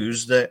he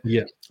knows that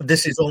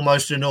this is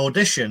almost an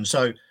audition.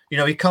 So,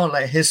 he can't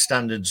let his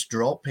standards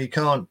drop. He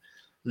can't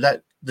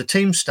let the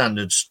team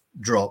standards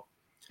drop.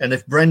 And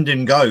if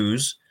Brendan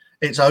goes,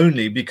 it's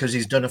only because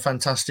he's done a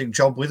fantastic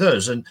job with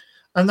us. And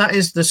that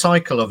is the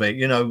cycle of it.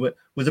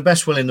 With the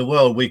best will in the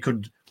world, we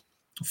could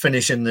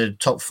finish in the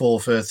top 4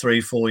 for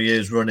 3-4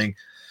 years running,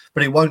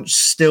 but it won't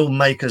still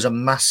make us a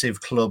massive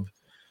club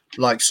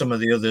like some of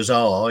the others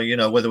are,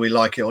 whether we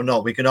like it or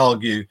not. We can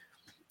argue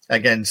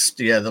against,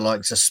 the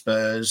likes of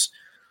Spurs,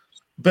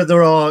 but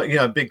there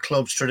are, big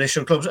clubs,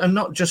 traditional clubs, and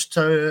not just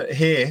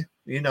here,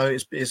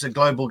 it's a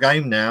global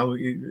game now.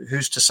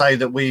 Who's to say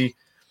that we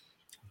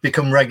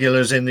become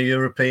regulars in the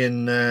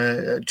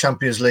European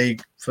Champions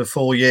League for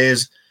 4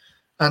 years,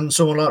 and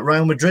someone like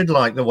Real Madrid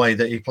like the way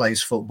that he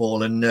plays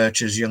football and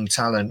nurtures young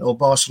talent, or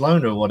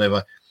Barcelona or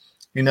whatever.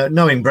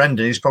 Knowing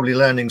Brendan, he's probably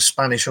learning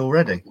Spanish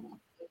already.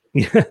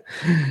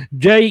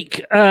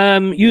 Jake,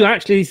 you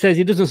actually says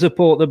he doesn't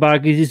support the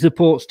Baggies, he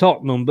supports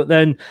Tottenham. But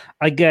then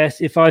I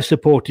guess if I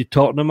supported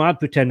Tottenham, I'd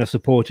pretend I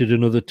supported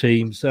another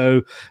team.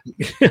 So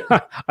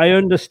I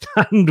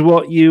understand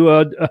what you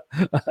are,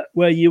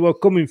 where you are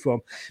coming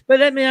from. But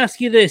let me ask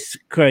you this,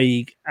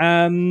 Craig.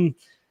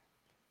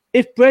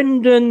 If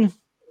Brendan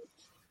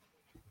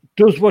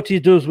does what he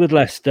does with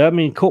Leicester,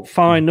 cup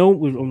final,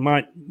 we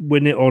might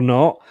win it or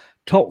not,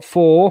 top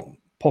 4,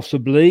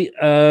 possibly.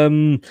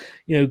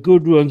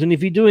 Good runs. And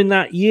if you're doing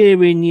that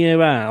year in,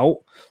 year out,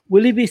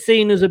 will he be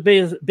seen as a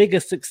bigger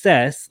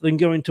success than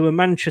going to a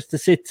Manchester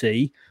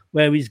City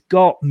where he's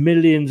got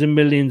millions and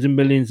millions and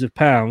millions of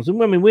pounds?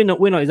 And I mean, we're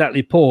not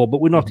exactly poor,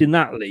 but we're not in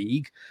that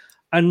league,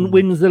 and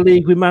wins the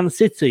league with Man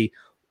City.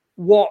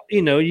 What,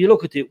 you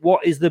look at it,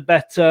 what is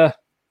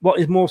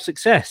more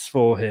success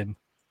for him?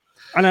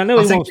 And I know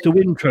he wants to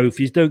win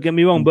trophies, don't get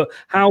me wrong, but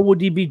how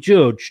would he be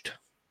judged?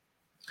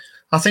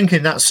 I think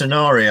in that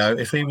scenario,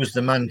 if he was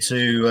the man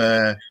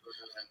to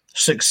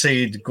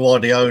succeed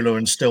Guardiola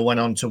and still went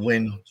on to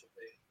win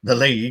the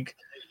league,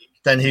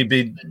 then he'd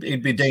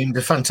be deemed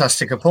a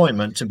fantastic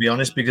appointment, to be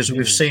honest, because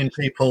we've seen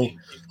people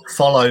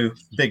follow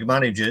big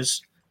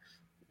managers.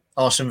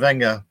 Arsene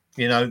Wenger,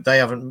 they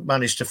haven't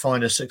managed to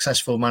find a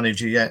successful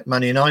manager yet.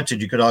 Man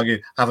United, you could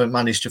argue, haven't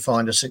managed to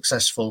find a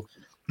successful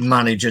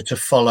manager to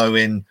follow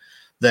in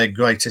their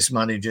greatest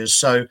managers.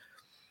 So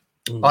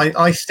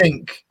I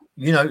think,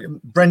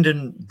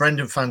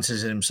 Brendan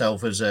fancies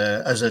himself as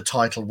a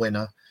title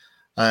winner.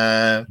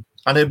 And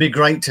it'd be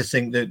great to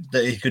think that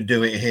he could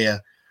do it here.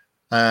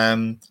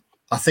 I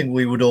think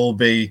we would all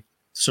be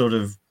sort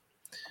of,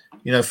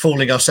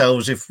 fooling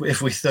ourselves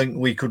if we think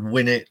we could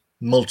win it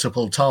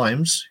multiple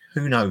times.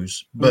 Who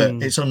knows? But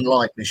it's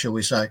unlikely, shall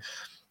we say.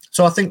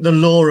 So I think the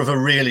lure of a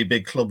really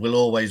big club will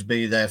always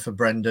be there for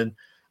Brendan.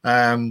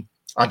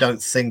 I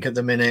don't think at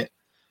the minute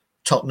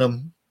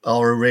Tottenham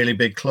are a really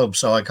big club,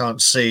 so I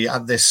can't see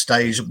at this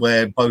stage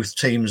where both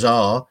teams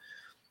are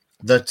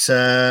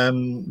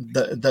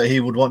that he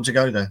would want to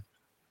go there.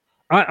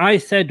 I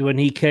said when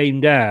he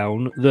came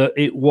down that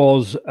it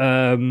was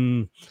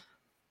a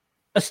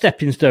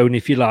stepping stone,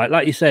 if you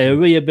like you say, a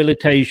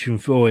rehabilitation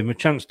for him, a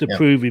chance to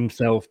prove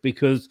himself,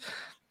 because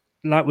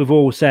like we've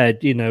all said,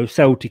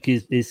 Celtic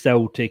is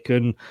Celtic,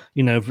 and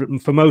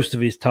for most of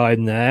his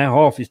time there,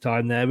 half his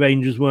time there,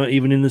 Rangers weren't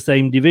even in the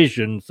same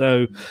division.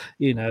 So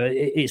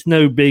it's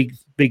no big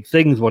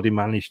things what he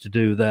managed to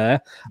do there.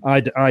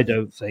 I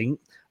don't think,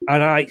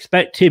 and I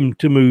expect him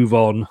to move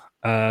on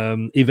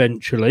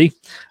eventually.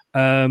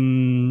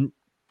 But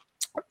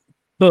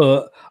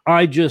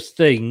I just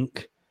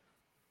think,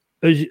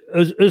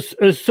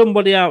 as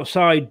somebody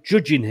outside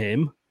judging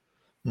him,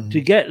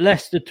 to get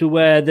Leicester to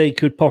where they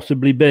could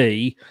possibly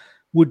be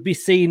would be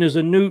seen as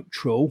a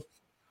neutral,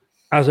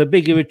 as a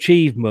bigger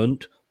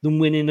achievement than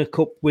winning a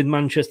cup with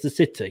Manchester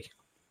City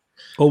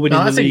or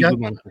winning the league with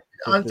Manchester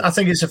City. I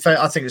think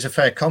it's a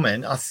fair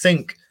comment. I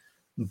think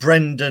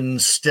Brendan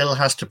still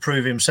has to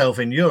prove himself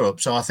in Europe,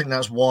 so I think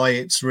that's why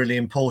it's really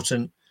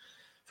important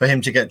for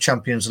him to get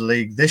Champions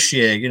League this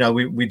year.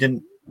 We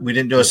didn't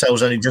do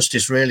ourselves any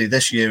justice really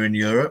this year in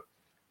Europe.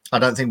 I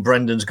don't think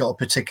Brendan's got a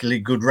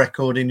particularly good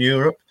record in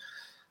Europe.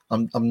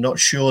 I'm not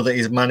sure that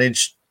he's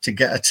managed to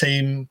get a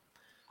team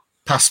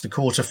past the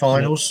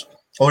quarterfinals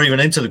or even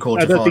into the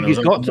quarterfinals. I don't think he's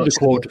got to the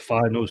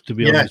quarterfinals, to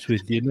be honest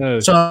with you.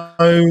 No. So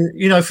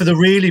for the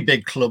really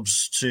big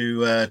clubs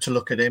to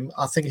look at him,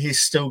 I think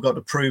he's still got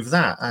to prove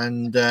that.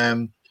 And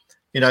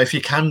if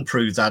you can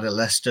prove that at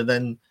Leicester,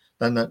 then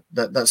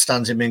that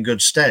stands him in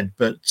good stead.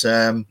 But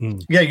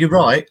you're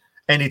right.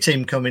 Any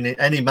team coming in,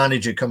 any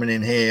manager coming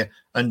in here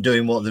and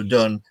doing what they've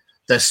done,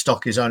 their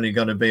stock is only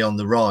going to be on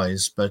the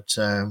rise. But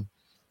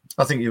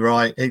I think you're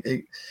right.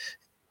 It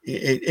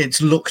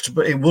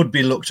would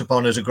be looked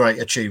upon as a great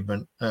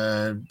achievement,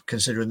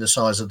 considering the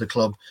size of the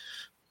club.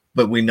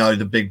 But we know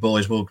the big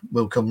boys will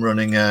come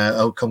running,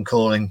 or come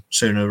calling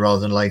sooner rather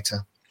than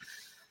later.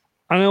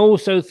 And I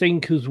also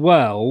think as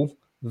well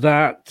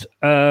that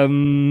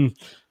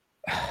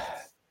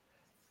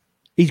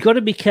he's got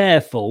to be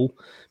careful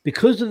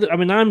because of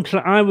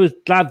I was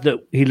glad that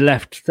he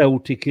left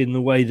Celtic in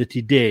the way that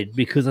he did,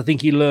 because I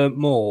think he learnt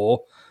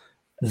more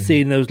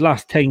seeing those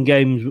last 10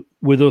 games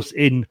with us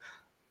in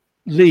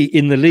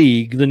the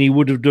league than he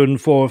would have done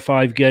 4 or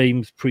 5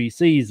 games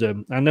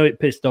pre-season. I know it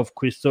pissed off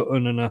Chris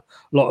Sutton and a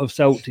lot of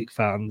Celtic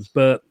fans,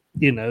 but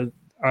I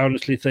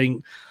honestly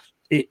think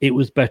it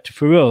was better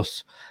for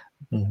us.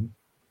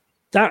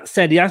 That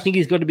said, I think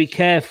he's got to be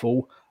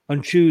careful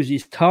and choose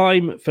his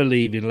time for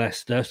leaving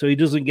Leicester, so he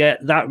doesn't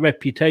get that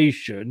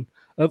reputation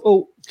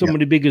of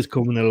somebody bigger's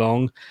coming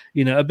along.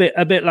 A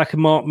bit like a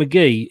Mark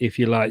McGee, if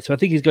you like. So I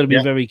think he's got to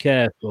be very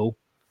careful.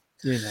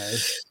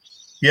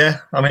 Yeah,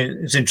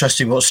 it's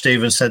interesting what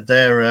Stephen said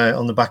there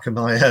on the back of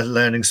my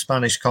learning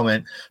Spanish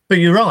comment. But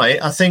you're right.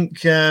 I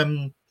think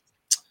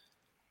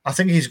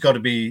he's got to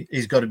be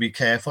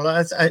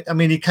careful.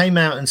 He came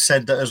out and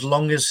said that as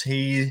long as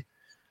he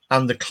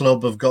and the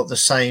club have got the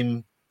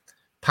same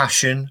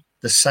passion,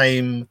 the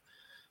same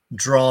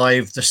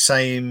drive, the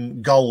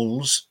same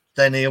goals,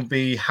 then he'll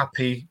be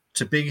happy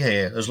to be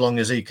here as long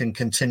as he can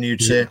continue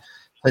to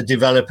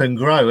develop and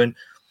grow. And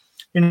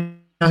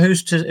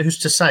who's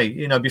to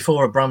say?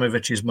 Before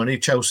Abramovich's money,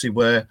 Chelsea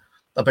were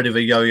a bit of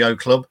a yo-yo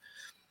club.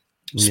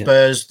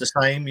 Spurs the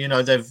same.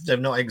 They've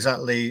not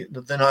exactly.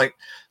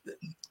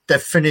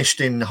 They've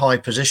finished in high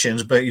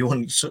positions, but you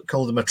wouldn't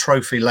call them a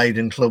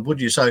trophy-laden club, would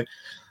you? So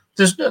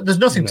there's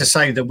nothing to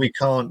say that we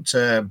can't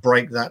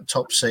break that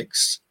top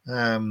 6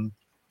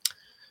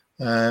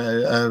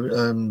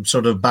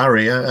 sort of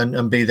barrier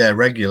and be there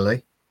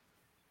regularly.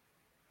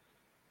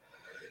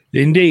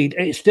 Indeed,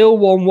 it's still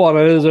 1-1.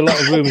 There's a lot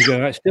of rumours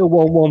going. It's still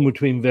 1-1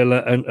 between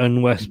Villa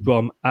and West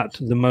Brom at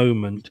the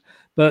moment.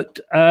 But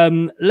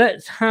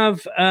let's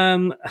have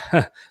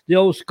the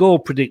old score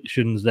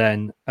predictions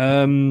then.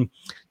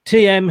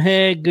 TM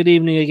here. Good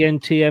evening again,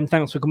 TM.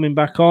 Thanks for coming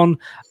back on.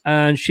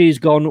 And she's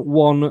gone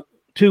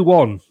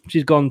 2-1.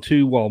 She's gone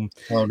 2-1.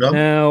 Well done.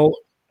 Now,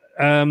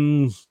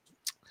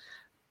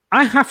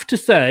 I have to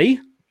say,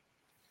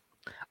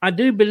 I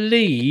do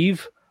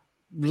believe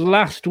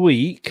last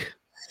week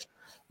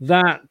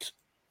that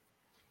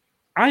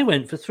I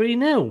went for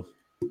 3-0.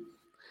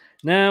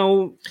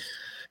 Now,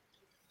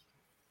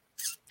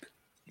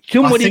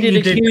 somebody did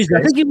accuse me.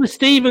 I think it was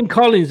Stephen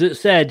Collins that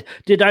said,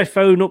 did I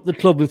phone up the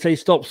club and say,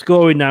 stop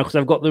scoring now because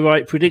I've got the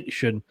right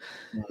prediction?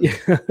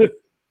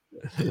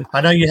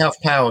 I know you have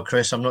power,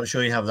 Chris. I'm not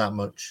sure you have that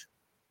much.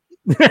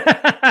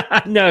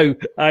 No,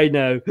 I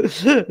know.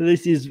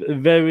 This is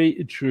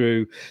very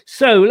true.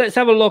 So let's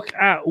have a look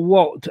at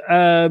what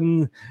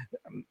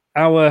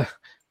our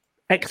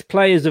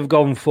ex-players have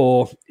gone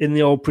for in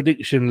the old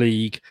prediction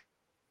league.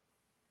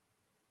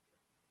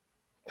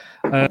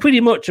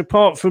 Pretty much,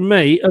 apart from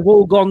me, have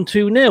all gone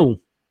 2-0.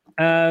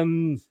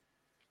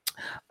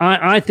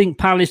 I think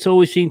Palace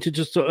always seem to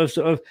just sort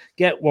of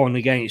get one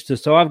against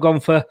us. So I've gone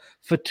for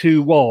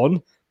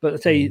 2-1. But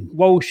let's say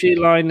Walshy,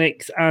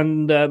 Linux,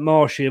 and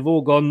Marshy have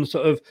all gone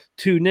sort of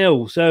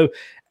 2-0. So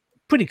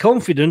pretty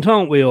confident,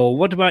 aren't we all?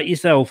 What about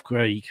yourself,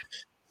 Craig?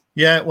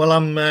 Yeah, well,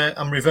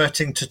 I'm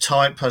reverting to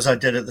type as I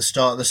did at the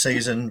start of the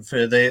season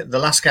for the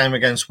last game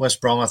against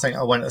West Brom. I think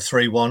I went a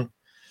 3-1,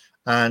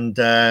 and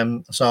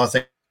so I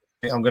think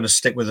I'm going to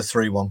stick with a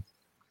 3-1.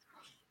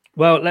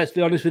 Well, let's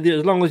be honest with you.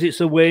 As long as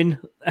it's a win,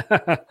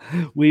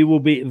 we will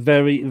be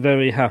very,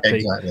 very happy.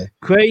 Exactly.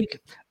 Craig,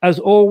 as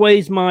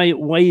always, my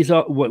wise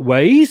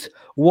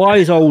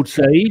old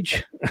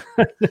sage.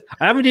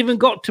 I haven't even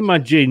got to my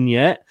gin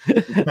yet.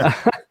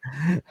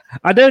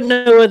 I don't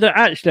know whether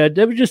actually.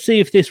 Let me just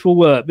see if this will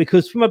work,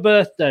 because for my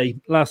birthday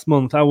last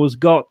month,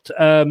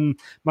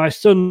 my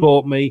son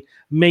bought me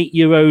make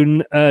your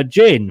own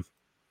gin,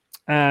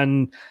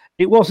 and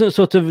it wasn't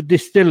sort of a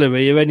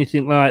distillery or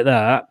anything like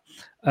that.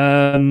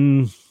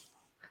 I'm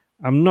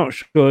not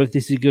sure if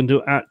this is going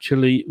to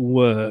actually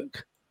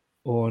work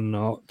or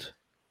not.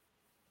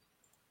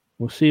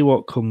 We'll see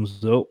what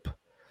comes up.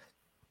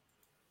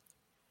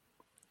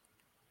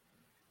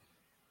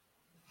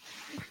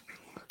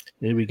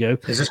 There we go.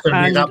 Is this going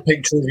to be that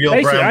picture of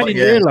your brown? I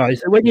didn't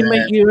realise when you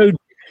make your own.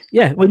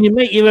 Yeah, when you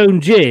make your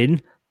own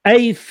gin,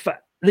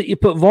 that you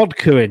put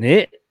vodka in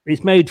it.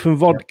 It's made from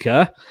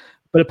vodka,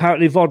 but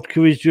apparently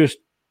vodka is just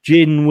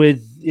gin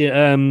with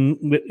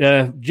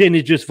gin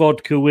is just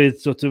vodka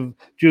with sort of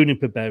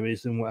juniper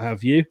berries and what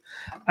have you,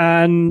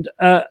 and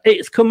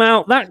it's come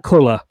out that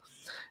colour.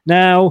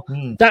 Now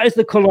that is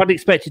the colour I'd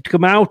expected to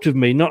come out of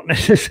me, not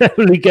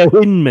necessarily go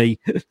in me.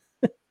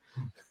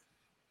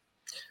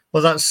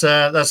 Well, that's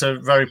a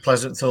very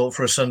pleasant thought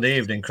for a Sunday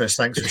evening, Chris.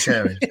 Thanks for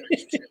sharing.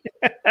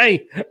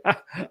 Hey,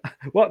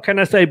 what can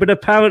I say? But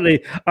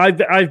apparently,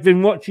 I've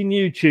been watching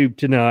YouTube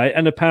tonight,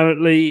 and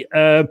apparently,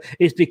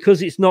 it's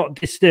because it's not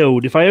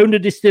distilled. If I owned a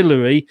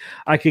distillery,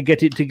 I could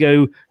get it to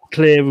go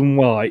clear and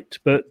white.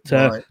 But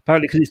Right.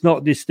 apparently, because it's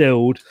not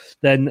distilled,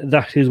 then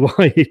that is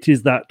why it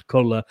is that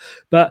colour.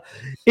 But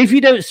if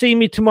you don't see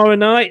me tomorrow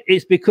night,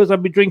 it's because I'll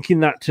be drinking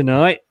that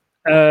tonight,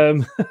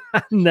 and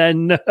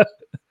then.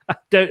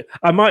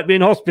 I might be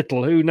in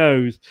hospital. Who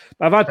knows?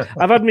 I've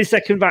had my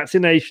second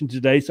vaccination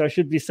today, so I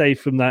should be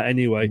safe from that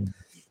anyway.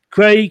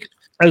 Craig,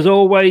 as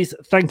always,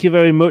 thank you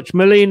very much.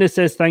 Melina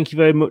says thank you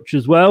very much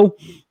as well.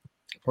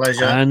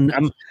 Pleasure. And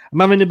I'm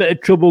having a bit of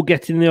trouble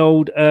getting the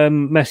old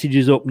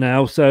messages up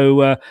now,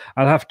 so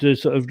I'll have to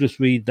sort of just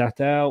read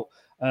that out.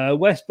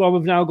 West Brom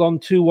have now gone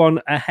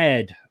 2-1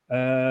 ahead.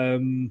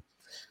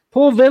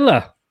 Poor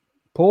Villa.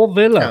 Oh,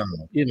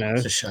 you know,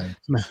 it's a shame.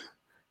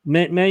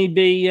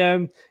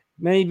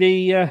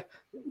 Maybe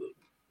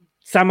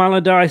Sam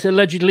Allardyce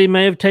allegedly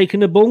may have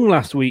taken a bung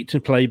last week to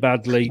play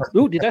badly.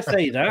 Oh, did I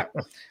say that?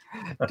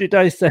 Did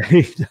I say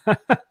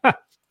that?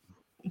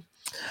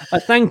 A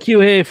thank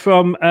you here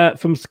from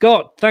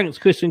Scott. Thanks,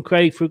 Chris and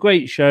Craig, for a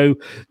great show.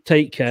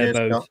 Take care, Cheers,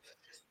 both. Scott.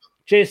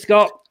 Cheers,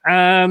 Scott.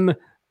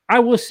 I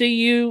will see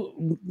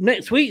you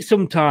next week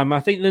sometime.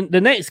 I think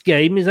the next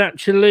game is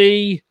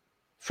actually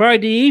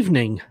Friday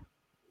evening.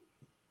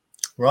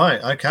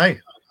 Right,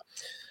 okay.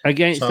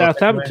 Against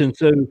Southampton.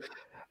 So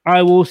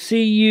I will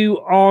see you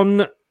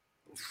on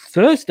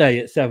Thursday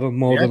at 7,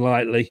 more than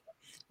likely.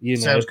 You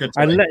know, sounds good to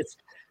and me.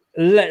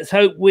 let's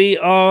hope we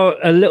are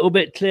a little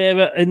bit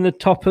clearer in the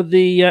top of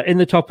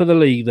the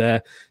league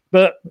there.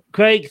 But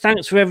Craig,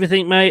 thanks for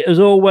everything, mate. As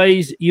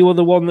always, you are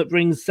the one that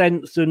brings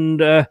sense and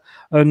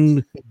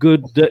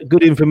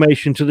good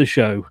information to the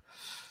show.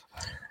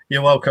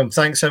 You're welcome.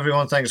 Thanks,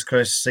 everyone. Thanks,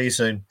 Chris. See you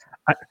soon.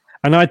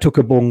 And I took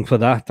a bung for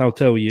that, I'll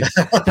tell you.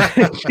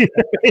 Thank you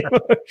very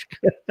much.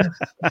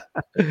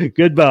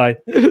 Goodbye.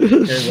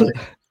 Cheers, mate.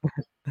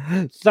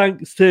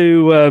 Thanks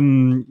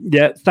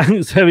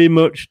very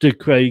much to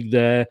Craig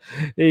there.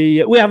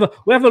 We have a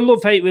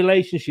love-hate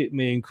relationship,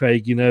 me and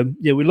Craig, you know.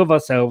 Yeah, we love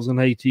ourselves and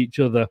hate each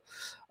other.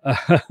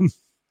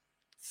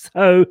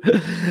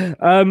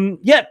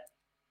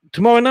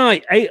 Tomorrow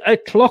night,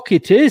 8:00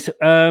 it is.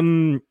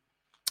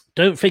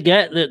 Don't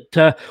forget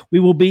that we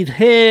will be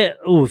here.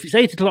 If it's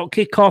 8:00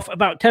 kickoff,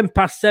 about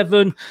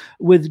 7:10,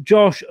 with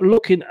Josh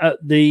looking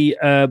at the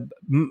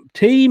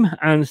team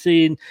and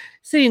seeing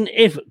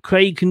if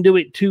Craig can do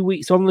it 2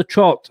 weeks on the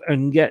trot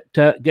and get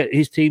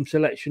his team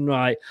selection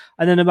right.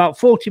 And then about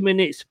 40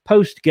 minutes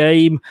post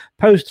game,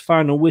 post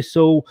final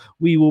whistle,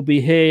 we will be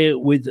here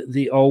with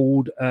the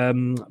old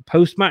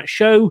post match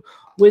show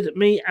with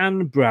me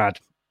and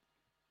Brad.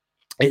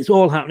 It's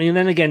all happening. And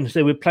then again,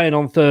 so we're playing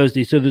on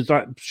Thursday. So there's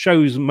like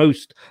shows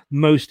most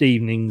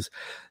evenings.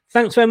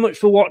 Thanks very much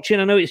for watching.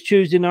 I know it's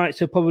Tuesday night,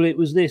 so probably it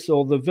was this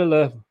or the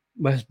Villa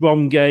West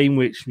Brom game,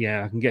 which,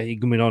 I can get you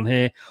coming on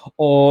here.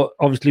 Or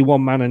obviously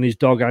One Man and His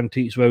Dog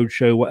Antiques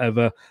Roadshow,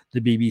 whatever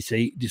the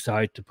BBC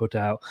decide to put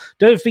out.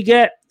 Don't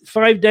forget,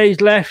 5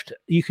 days left.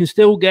 You can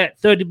still get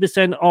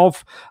 30%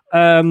 off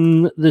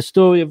the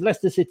story of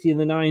Leicester City in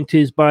the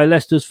 90s by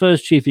Leicester's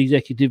first chief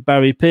executive,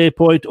 Barry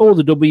Pierpoint. All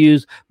the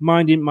W's,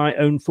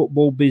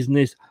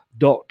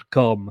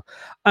 mindingmyownfootballbusiness.com.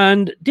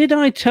 And did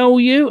I tell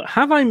you,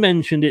 have I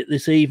mentioned it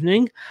this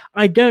evening?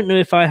 I don't know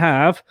if I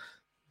have.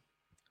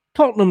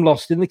 Tottenham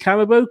lost in the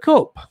Carabao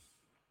Cup.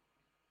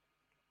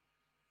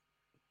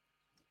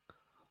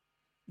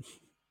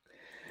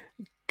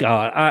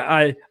 God,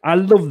 I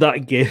love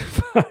that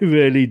gif. I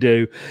really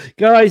do.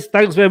 Guys,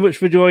 thanks very much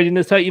for joining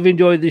us. Hope you've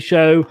enjoyed the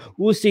show.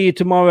 We'll see you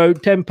tomorrow,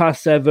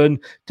 7:10.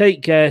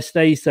 Take care,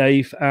 stay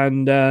safe,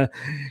 and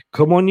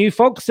come on, you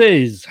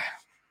Foxes.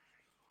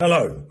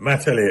 Hello,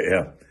 Matt Elliott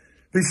here.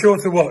 Be sure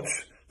to watch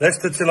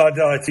Leicester Till I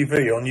Die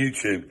TV on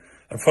YouTube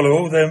and follow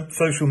all their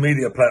social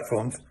media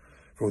platforms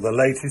for all the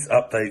latest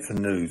updates and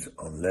news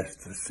on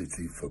Leicester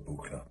City Football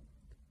Club.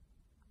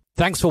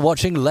 Thanks for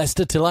watching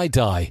Leicester Till I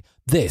Die.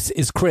 This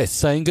is Chris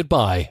saying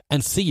goodbye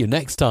and see you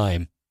next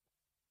time.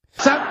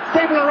 Some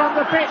people are on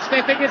the pitch,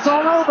 they think it's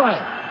all over.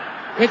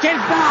 It is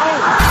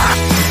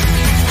now.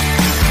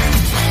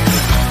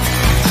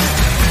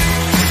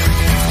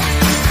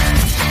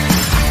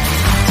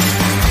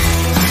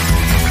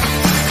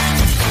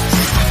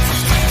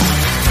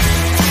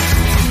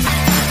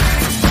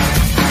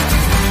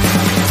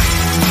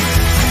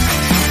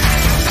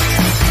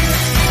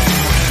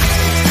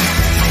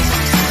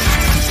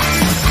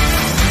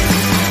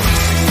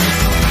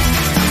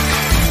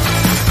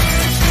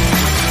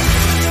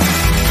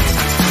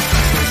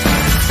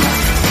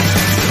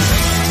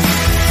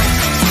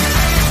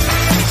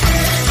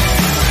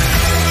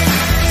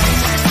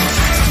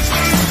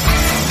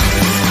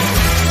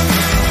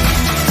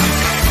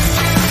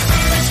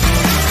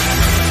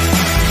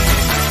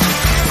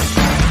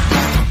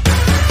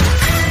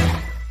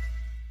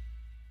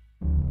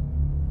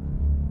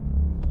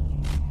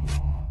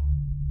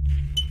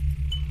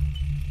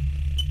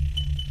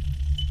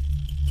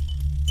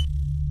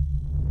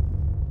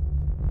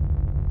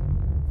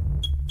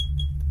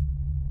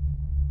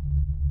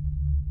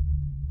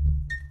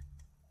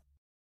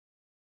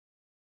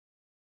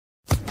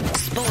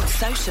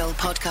 Social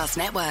Podcast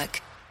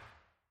Network.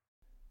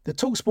 The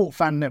TalkSport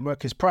Fan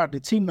Network is proudly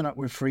teaming up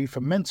with Free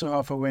for Mental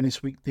Health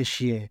Awareness Week this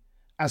year.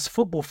 As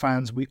football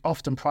fans, we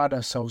often pride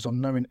ourselves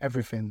on knowing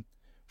everything,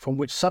 from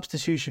which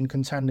substitution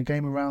can turn the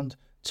game around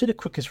to the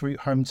quickest route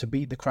home to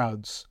beat the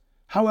crowds.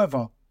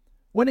 However,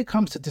 when it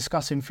comes to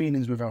discussing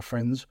feelings with our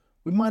friends,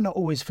 we might not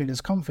always feel as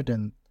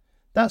confident.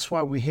 That's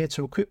why we're here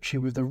to equip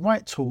you with the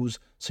right tools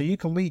so you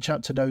can reach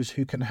out to those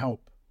who can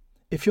help.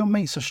 If your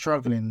mates are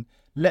struggling,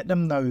 let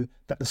them know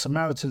that the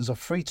Samaritans are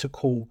free to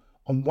call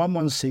on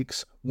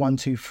 116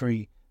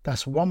 123.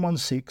 That's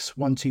 116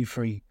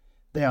 123.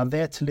 They are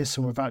there to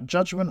listen without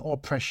judgment or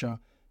pressure,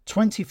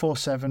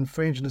 24/7,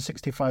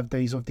 365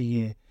 days of the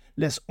year.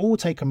 Let's all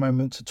take a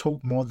moment to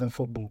talk more than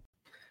football.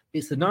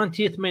 It's the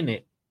 90th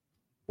minute.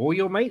 All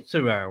your mates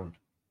around.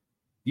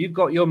 You've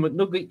got your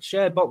McNugget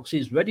share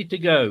boxes ready to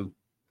go.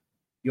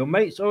 Your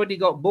mates already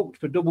got booked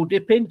for double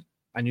dipping,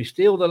 and you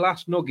steal the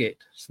last nugget,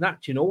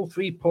 snatching all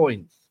 3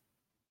 points.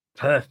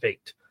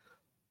 Perfect.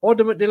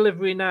 Order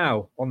McDelivery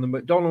now on the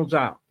McDonald's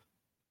app.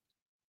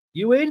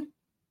 You in?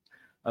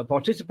 At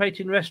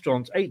participating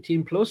restaurants,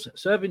 18 plus,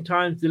 serving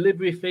times,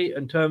 delivery fee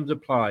and terms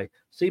apply.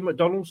 See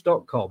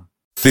mcdonalds.com.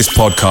 This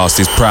podcast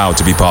is proud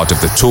to be part of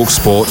the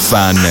TalkSport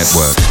Fan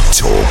Network.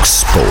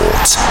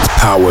 TalkSport.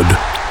 Powered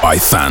by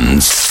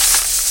fans.